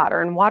about our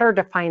water, and water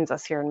defines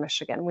us here in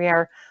Michigan. We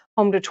are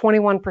home to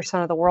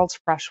 21% of the world's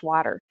fresh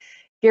water.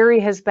 Gary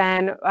has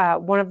been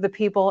one of the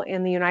people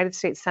in the United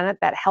States Senate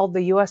that held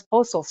the U.S.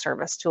 Postal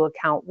Service to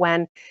account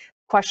when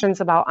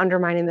questions about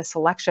undermining this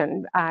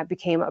election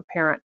became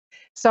apparent.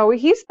 So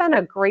he's been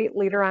a great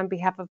leader on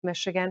behalf of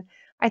Michigan.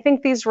 I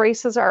think these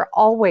races are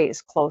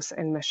always close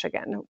in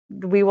Michigan.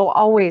 We will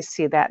always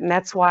see that. And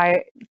that's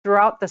why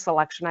throughout this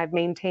election, I've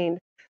maintained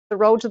the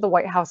road to the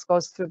White House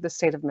goes through the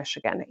state of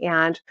Michigan,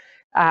 and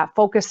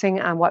focusing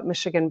on what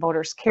Michigan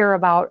voters care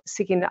about,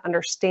 seeking to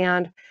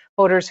understand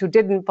voters who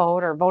didn't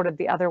vote or voted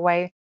the other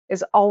way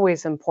is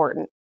always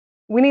important.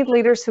 We need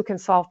leaders who can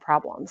solve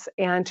problems.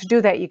 And to do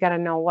that, you got to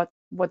know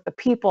what the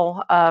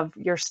people of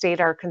your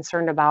state are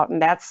concerned about.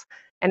 And that's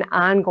an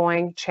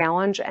ongoing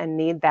challenge and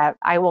need that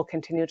I will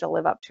continue to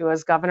live up to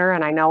as governor.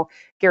 And I know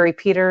Gary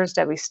Peters,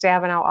 Debbie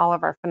Stabenow, all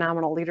of our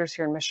phenomenal leaders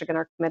here in Michigan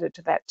are committed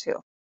to that too.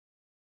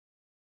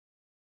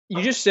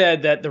 You just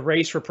said that the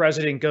race for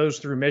president goes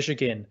through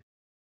Michigan.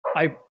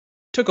 I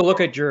took a look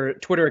at your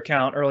Twitter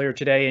account earlier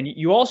today, and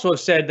you also have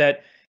said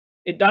that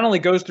it not only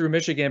goes through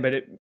Michigan, but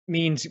it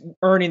means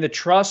earning the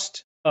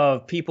trust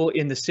of people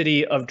in the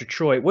city of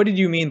Detroit. What did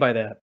you mean by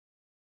that?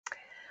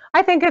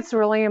 I think it's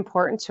really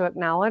important to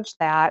acknowledge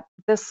that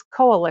this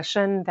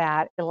coalition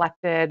that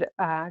elected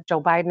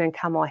Joe Biden and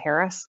Kamala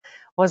Harris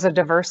was a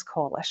diverse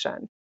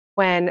coalition.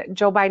 When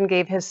Joe Biden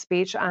gave his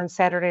speech on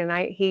Saturday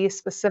night, he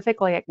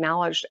specifically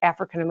acknowledged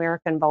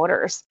African-American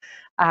voters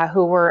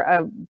who were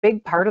a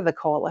big part of the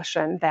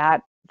coalition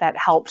that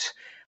helped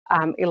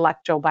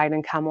elect Joe Biden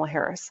and Kamala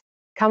Harris.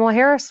 Kamala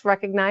Harris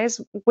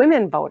recognized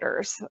women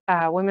voters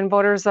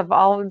of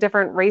all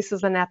different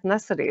races and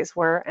ethnicities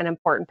were an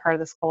important part of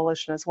this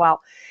coalition as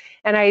well.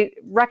 And I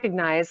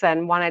recognize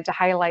and wanted to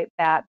highlight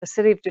that the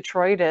city of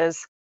Detroit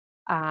is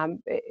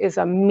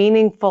a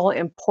meaningful,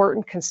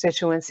 important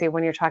constituency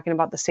when you're talking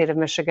about the state of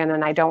Michigan,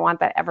 and I don't want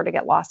that ever to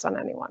get lost on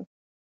anyone.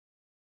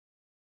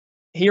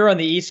 Here on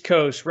the East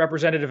Coast,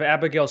 Representative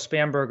Abigail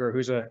Spanberger,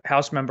 who's a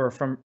House member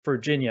from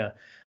Virginia,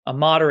 a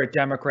moderate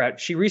Democrat,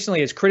 she recently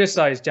has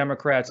criticized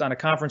Democrats on a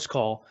conference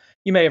call.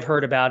 You may have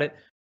heard about it,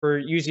 for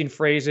using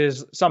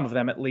phrases, some of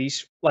them at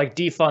least, like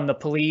defund the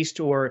police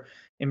or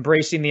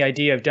embracing the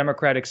idea of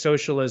democratic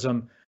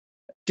socialism.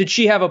 Did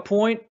she have a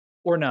point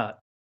or not?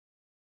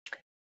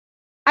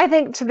 I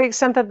think to the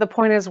extent that the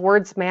point is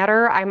words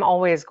matter, I'm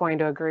always going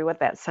to agree with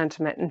that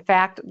sentiment. In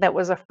fact, that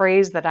was a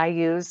phrase that I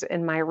used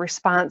in my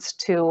response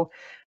to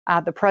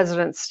the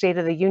president's State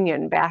of the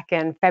Union back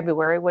in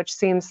February, which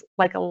seems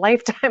like a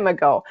lifetime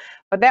ago.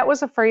 But that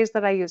was a phrase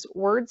that I used.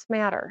 Words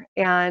matter.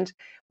 And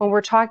when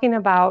we're talking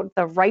about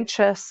the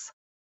righteous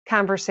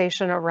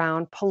conversation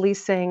around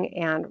policing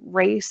and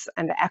race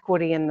and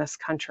equity in this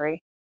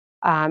country,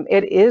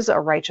 it is a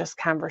righteous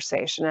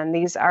conversation. And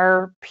these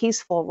are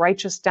peaceful,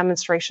 righteous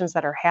demonstrations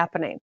that are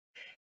happening.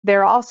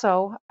 They're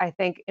also, I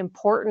think,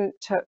 important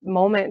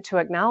moment to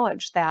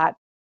acknowledge that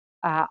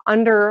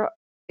under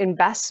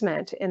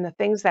investment in the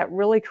things that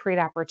really create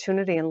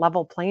opportunity and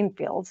level playing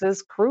fields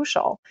is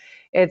crucial.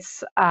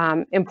 It's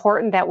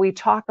important that we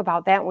talk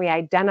about that and we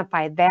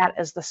identify that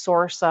as the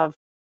source of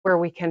where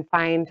we can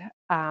find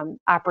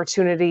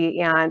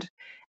opportunity and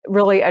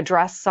really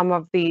address some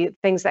of the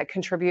things that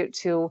contribute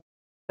to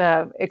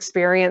the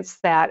experience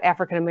that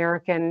African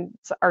Americans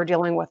are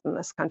dealing with in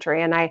this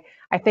country. And I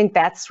think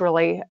that's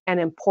really an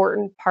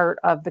important part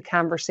of the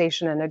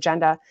conversation and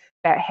agenda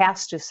that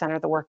has to center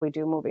the work we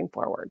do moving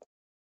forward.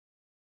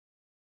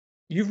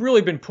 You've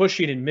really been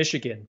pushing in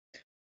Michigan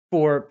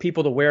for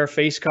people to wear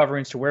face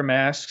coverings, to wear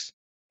masks.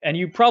 And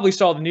you probably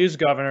saw the news,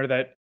 Governor,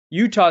 that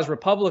Utah's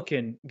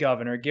Republican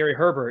governor, Gary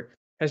Herbert,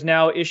 has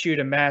now issued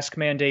a mask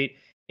mandate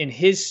in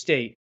his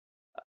state.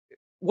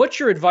 What's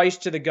your advice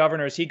to the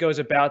governor as he goes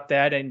about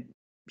that? And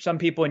some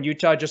people in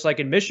Utah, just like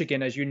in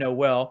Michigan, as you know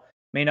well,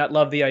 may not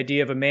love the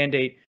idea of a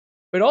mandate.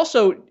 But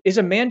also, is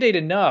a mandate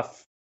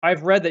enough?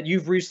 I've read that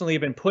you've recently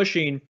been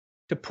pushing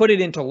to put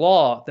it into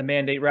law, the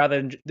mandate,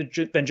 rather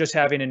than just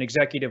having an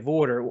executive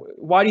order.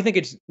 Why do you think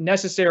it's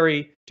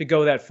necessary to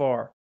go that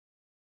far?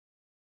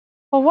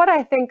 Well, what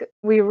I think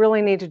we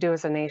really need to do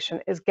as a nation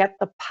is get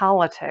the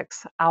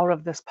politics out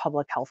of this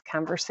public health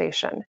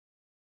conversation.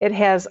 It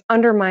has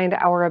undermined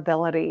our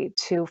ability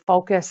to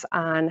focus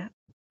on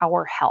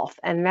our health,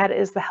 and that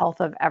is the health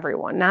of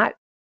everyone, not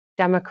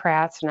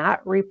Democrats,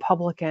 not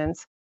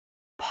Republicans,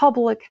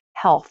 public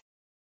health.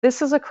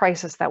 This is a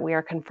crisis that we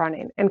are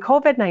confronting, and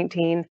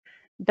COVID-19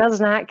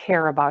 does not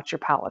care about your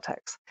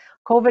politics.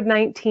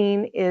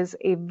 COVID-19 is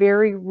a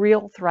very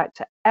real threat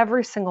to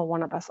every single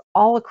one of us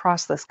all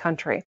across this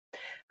country.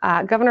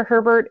 Governor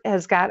Herbert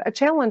has got a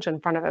challenge in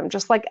front of him,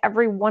 just like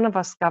every one of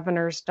us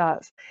governors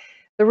does.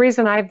 The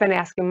reason I've been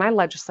asking my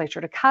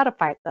legislature to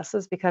codify this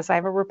is because I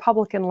have a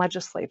Republican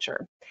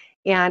legislature,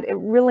 and it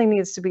really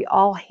needs to be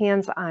all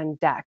hands on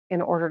deck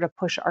in order to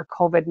push our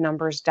COVID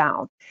numbers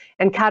down.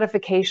 And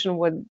codification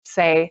would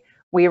say,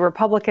 we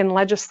Republican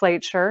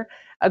legislature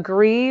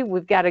agree,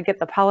 we've got to get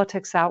the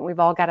politics out, and we've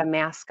all got to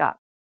mask up.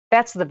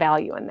 That's the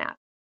value in that.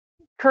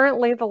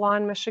 Currently, the law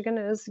in Michigan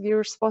is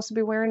you're supposed to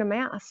be wearing a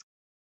mask.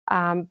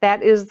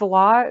 That is the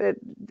law.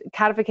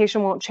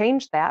 Codification won't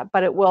change that,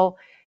 but it will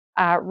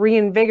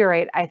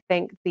reinvigorate, I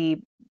think, the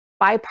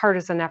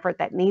bipartisan effort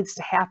that needs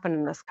to happen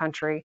in this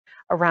country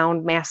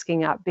around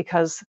masking up,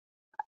 because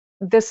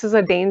this is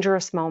a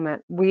dangerous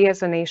moment. We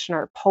as a nation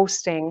are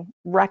posting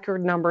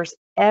record numbers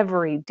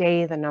every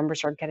day. The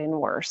numbers are getting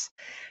worse.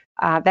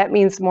 That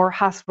means more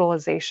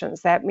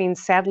hospitalizations. That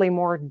means, sadly,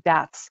 more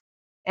deaths.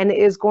 And it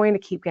is going to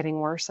keep getting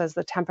worse as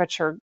the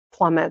temperature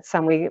plummets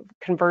and we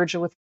converge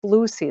with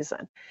flu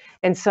season.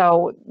 And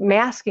so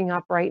masking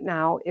up right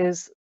now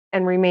is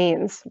and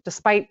remains,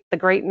 despite the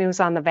great news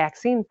on the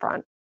vaccine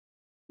front,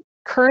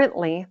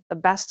 currently the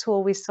best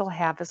tool we still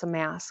have is a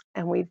mask.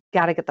 And we've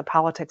got to get the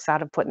politics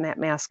out of putting that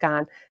mask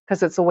on,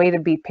 because it's a way to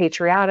be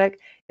patriotic.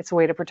 It's a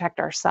way to protect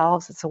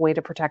ourselves. It's a way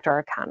to protect our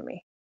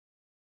economy.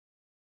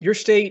 Your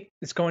state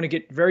is going to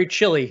get very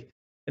chilly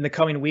in the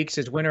coming weeks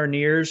as winter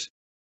nears.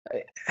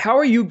 How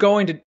are you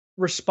going to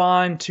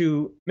respond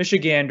to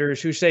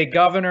Michiganders who say,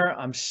 Governor,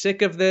 I'm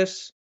sick of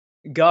this.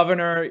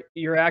 Governor,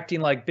 you're acting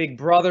like Big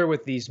Brother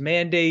with these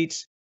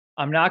mandates.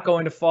 I'm not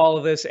going to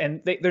follow this.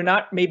 And they're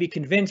not maybe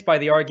convinced by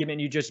the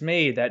argument you just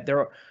made that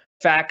there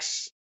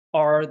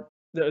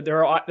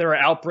are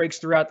outbreaks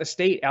throughout the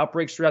state,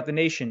 outbreaks throughout the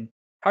nation.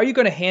 How are you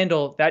going to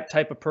handle that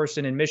type of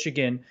person in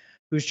Michigan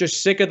who's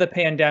just sick of the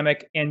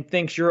pandemic and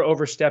thinks you're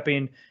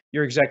overstepping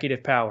your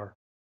executive power?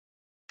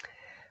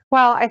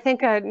 Well, I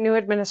think a new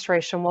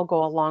administration will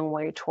go a long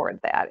way toward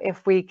that.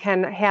 If we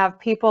can have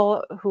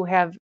people who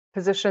have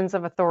positions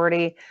of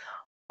authority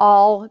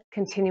all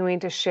continuing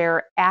to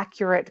share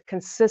accurate,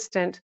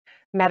 consistent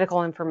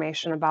medical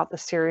information about the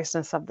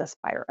seriousness of this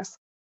virus.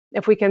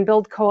 If we can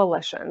build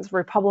coalitions,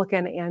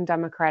 Republican and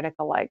Democratic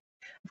alike.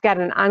 I've got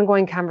an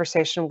ongoing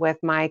conversation with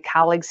my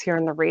colleagues here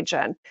in the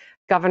region,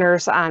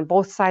 governors on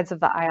both sides of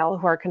the aisle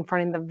who are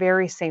confronting the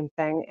very same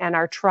thing and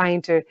are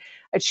trying to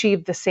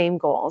achieve the same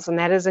goals, and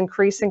that is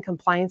increasing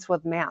compliance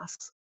with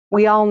masks.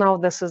 We all know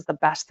this is the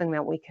best thing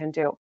that we can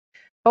do,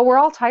 but we're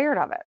all tired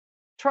of it.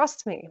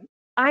 Trust me,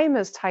 I'm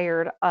as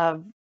tired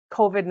of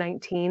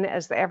COVID-19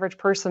 as the average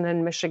person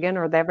in Michigan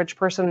or the average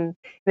person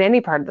in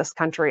any part of this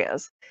country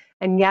is.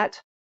 And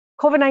yet,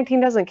 COVID-19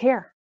 doesn't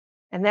care.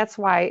 And that's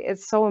why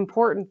it's so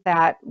important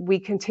that we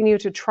continue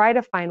to try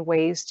to find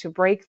ways to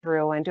break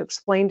through and to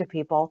explain to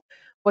people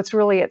what's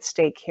really at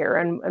stake here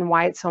and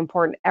why it's so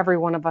important every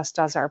one of us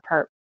does our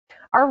part.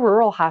 Our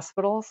rural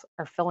hospitals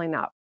are filling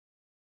up.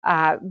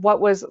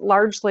 What was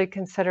largely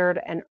considered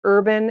an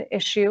urban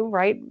issue,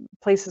 right?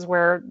 Places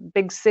where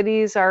big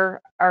cities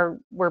are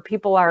where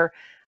people are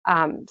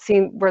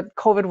seeing where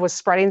COVID was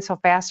spreading so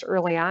fast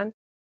early on.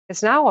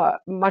 It's now a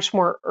much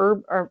more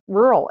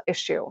rural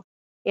issue.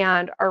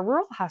 And our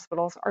rural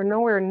hospitals are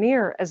nowhere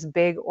near as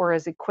big or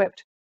as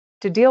equipped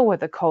to deal with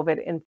the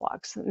COVID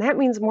influx. And that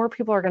means more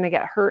people are going to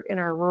get hurt in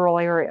our rural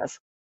areas.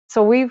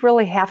 So we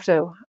really have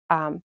to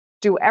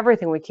do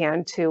everything we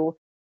can to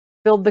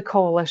build the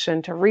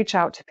coalition, to reach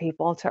out to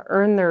people, to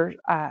earn their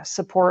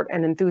support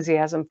and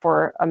enthusiasm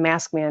for a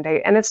mask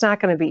mandate. And it's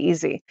not going to be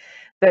easy.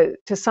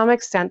 To some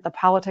extent, the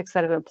politics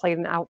that have been played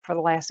out for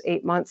the last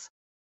 8 months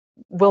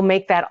will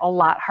make that a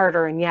lot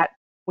harder. And yet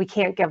we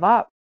can't give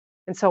up.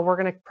 And so we're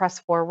going to press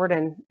forward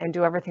and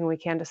do everything we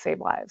can to save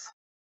lives.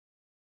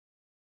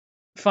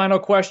 Final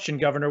question,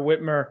 Governor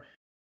Whitmer.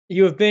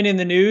 You have been in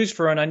the news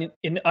for an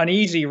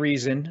uneasy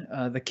reason,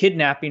 the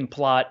kidnapping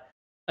plot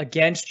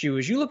against you.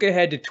 As you look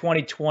ahead to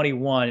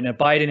 2021 in a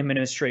Biden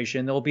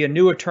administration, there will be a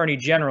new attorney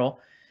general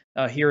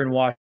here in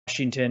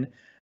Washington.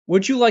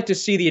 Would you like to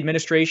see the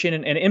administration,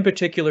 and in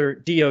particular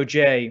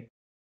DOJ,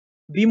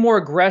 be more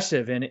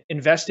aggressive in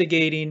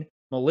investigating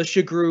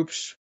militia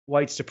groups,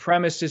 white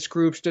supremacist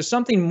groups? Does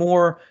something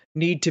more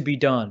need to be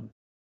done?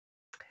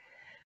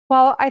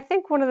 Well, I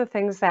think one of the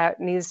things that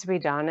needs to be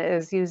done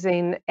is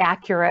using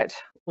accurate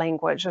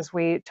language as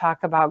we talk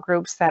about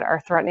groups that are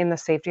threatening the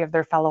safety of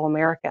their fellow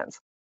Americans.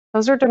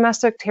 Those are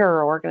domestic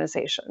terror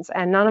organizations,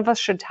 and none of us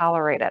should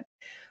tolerate it.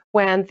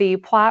 When the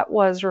plot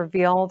was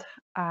revealed,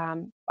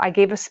 I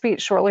gave a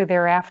speech shortly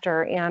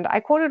thereafter, and I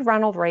quoted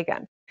Ronald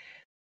Reagan.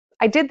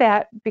 I did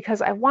that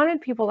because I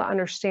wanted people to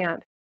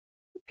understand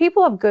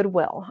people of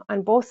goodwill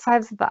on both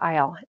sides of the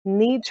aisle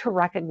need to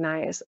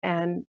recognize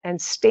and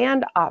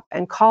stand up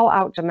and call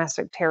out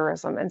domestic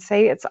terrorism and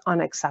say it's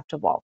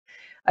unacceptable.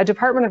 A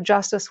Department of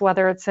Justice,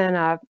 whether it's in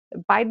a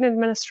Biden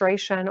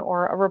administration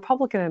or a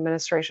Republican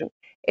administration,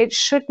 it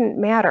shouldn't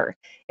matter.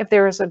 If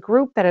there is a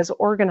group that is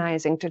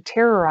organizing to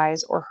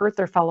terrorize or hurt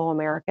their fellow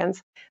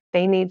Americans,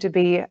 they need to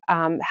be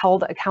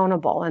held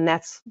accountable. And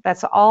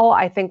that's all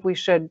I think we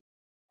should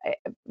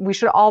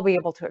all be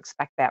able to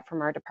expect that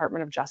from our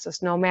Department of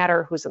Justice, no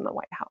matter who's in the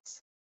White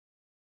House.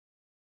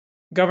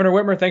 Governor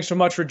Whitmer, thanks so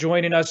much for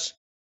joining us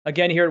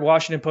again here at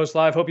Washington Post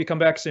Live. Hope you come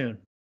back soon.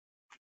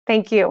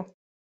 Thank you.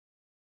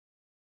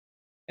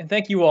 And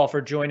thank you all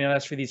for joining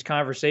us for these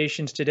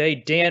conversations today.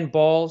 Dan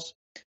Balls,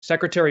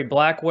 Secretary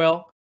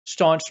Blackwell,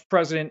 staunch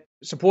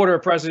supporter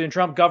of President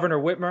Trump, Governor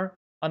Whitmer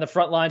on the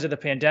front lines of the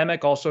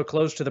pandemic, also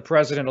close to the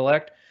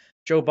president-elect,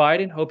 Joe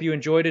Biden. Hope you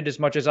enjoyed it as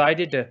much as I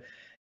did to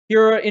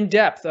hear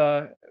in-depth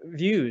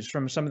views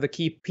from some of the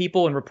key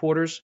people and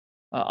reporters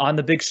on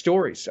the big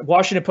stories.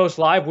 Washington Post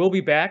Live will be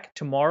back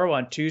tomorrow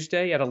on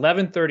Tuesday at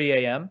 11:30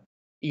 a.m.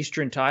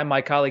 Eastern Time.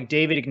 My colleague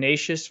David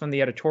Ignatius from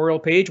the editorial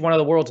page, one of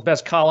the world's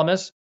best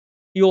columnists.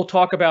 He will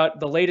talk about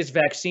the latest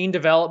vaccine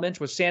developments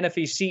with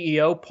Sanofi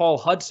CEO Paul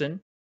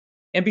Hudson.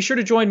 And be sure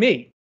to join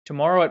me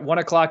tomorrow at 1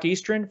 o'clock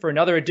Eastern for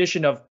another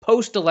edition of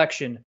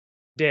Post-Election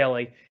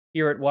Daily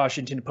here at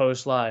Washington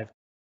Post Live.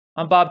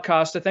 I'm Bob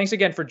Costa. Thanks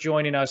again for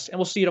joining us, and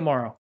we'll see you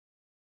tomorrow.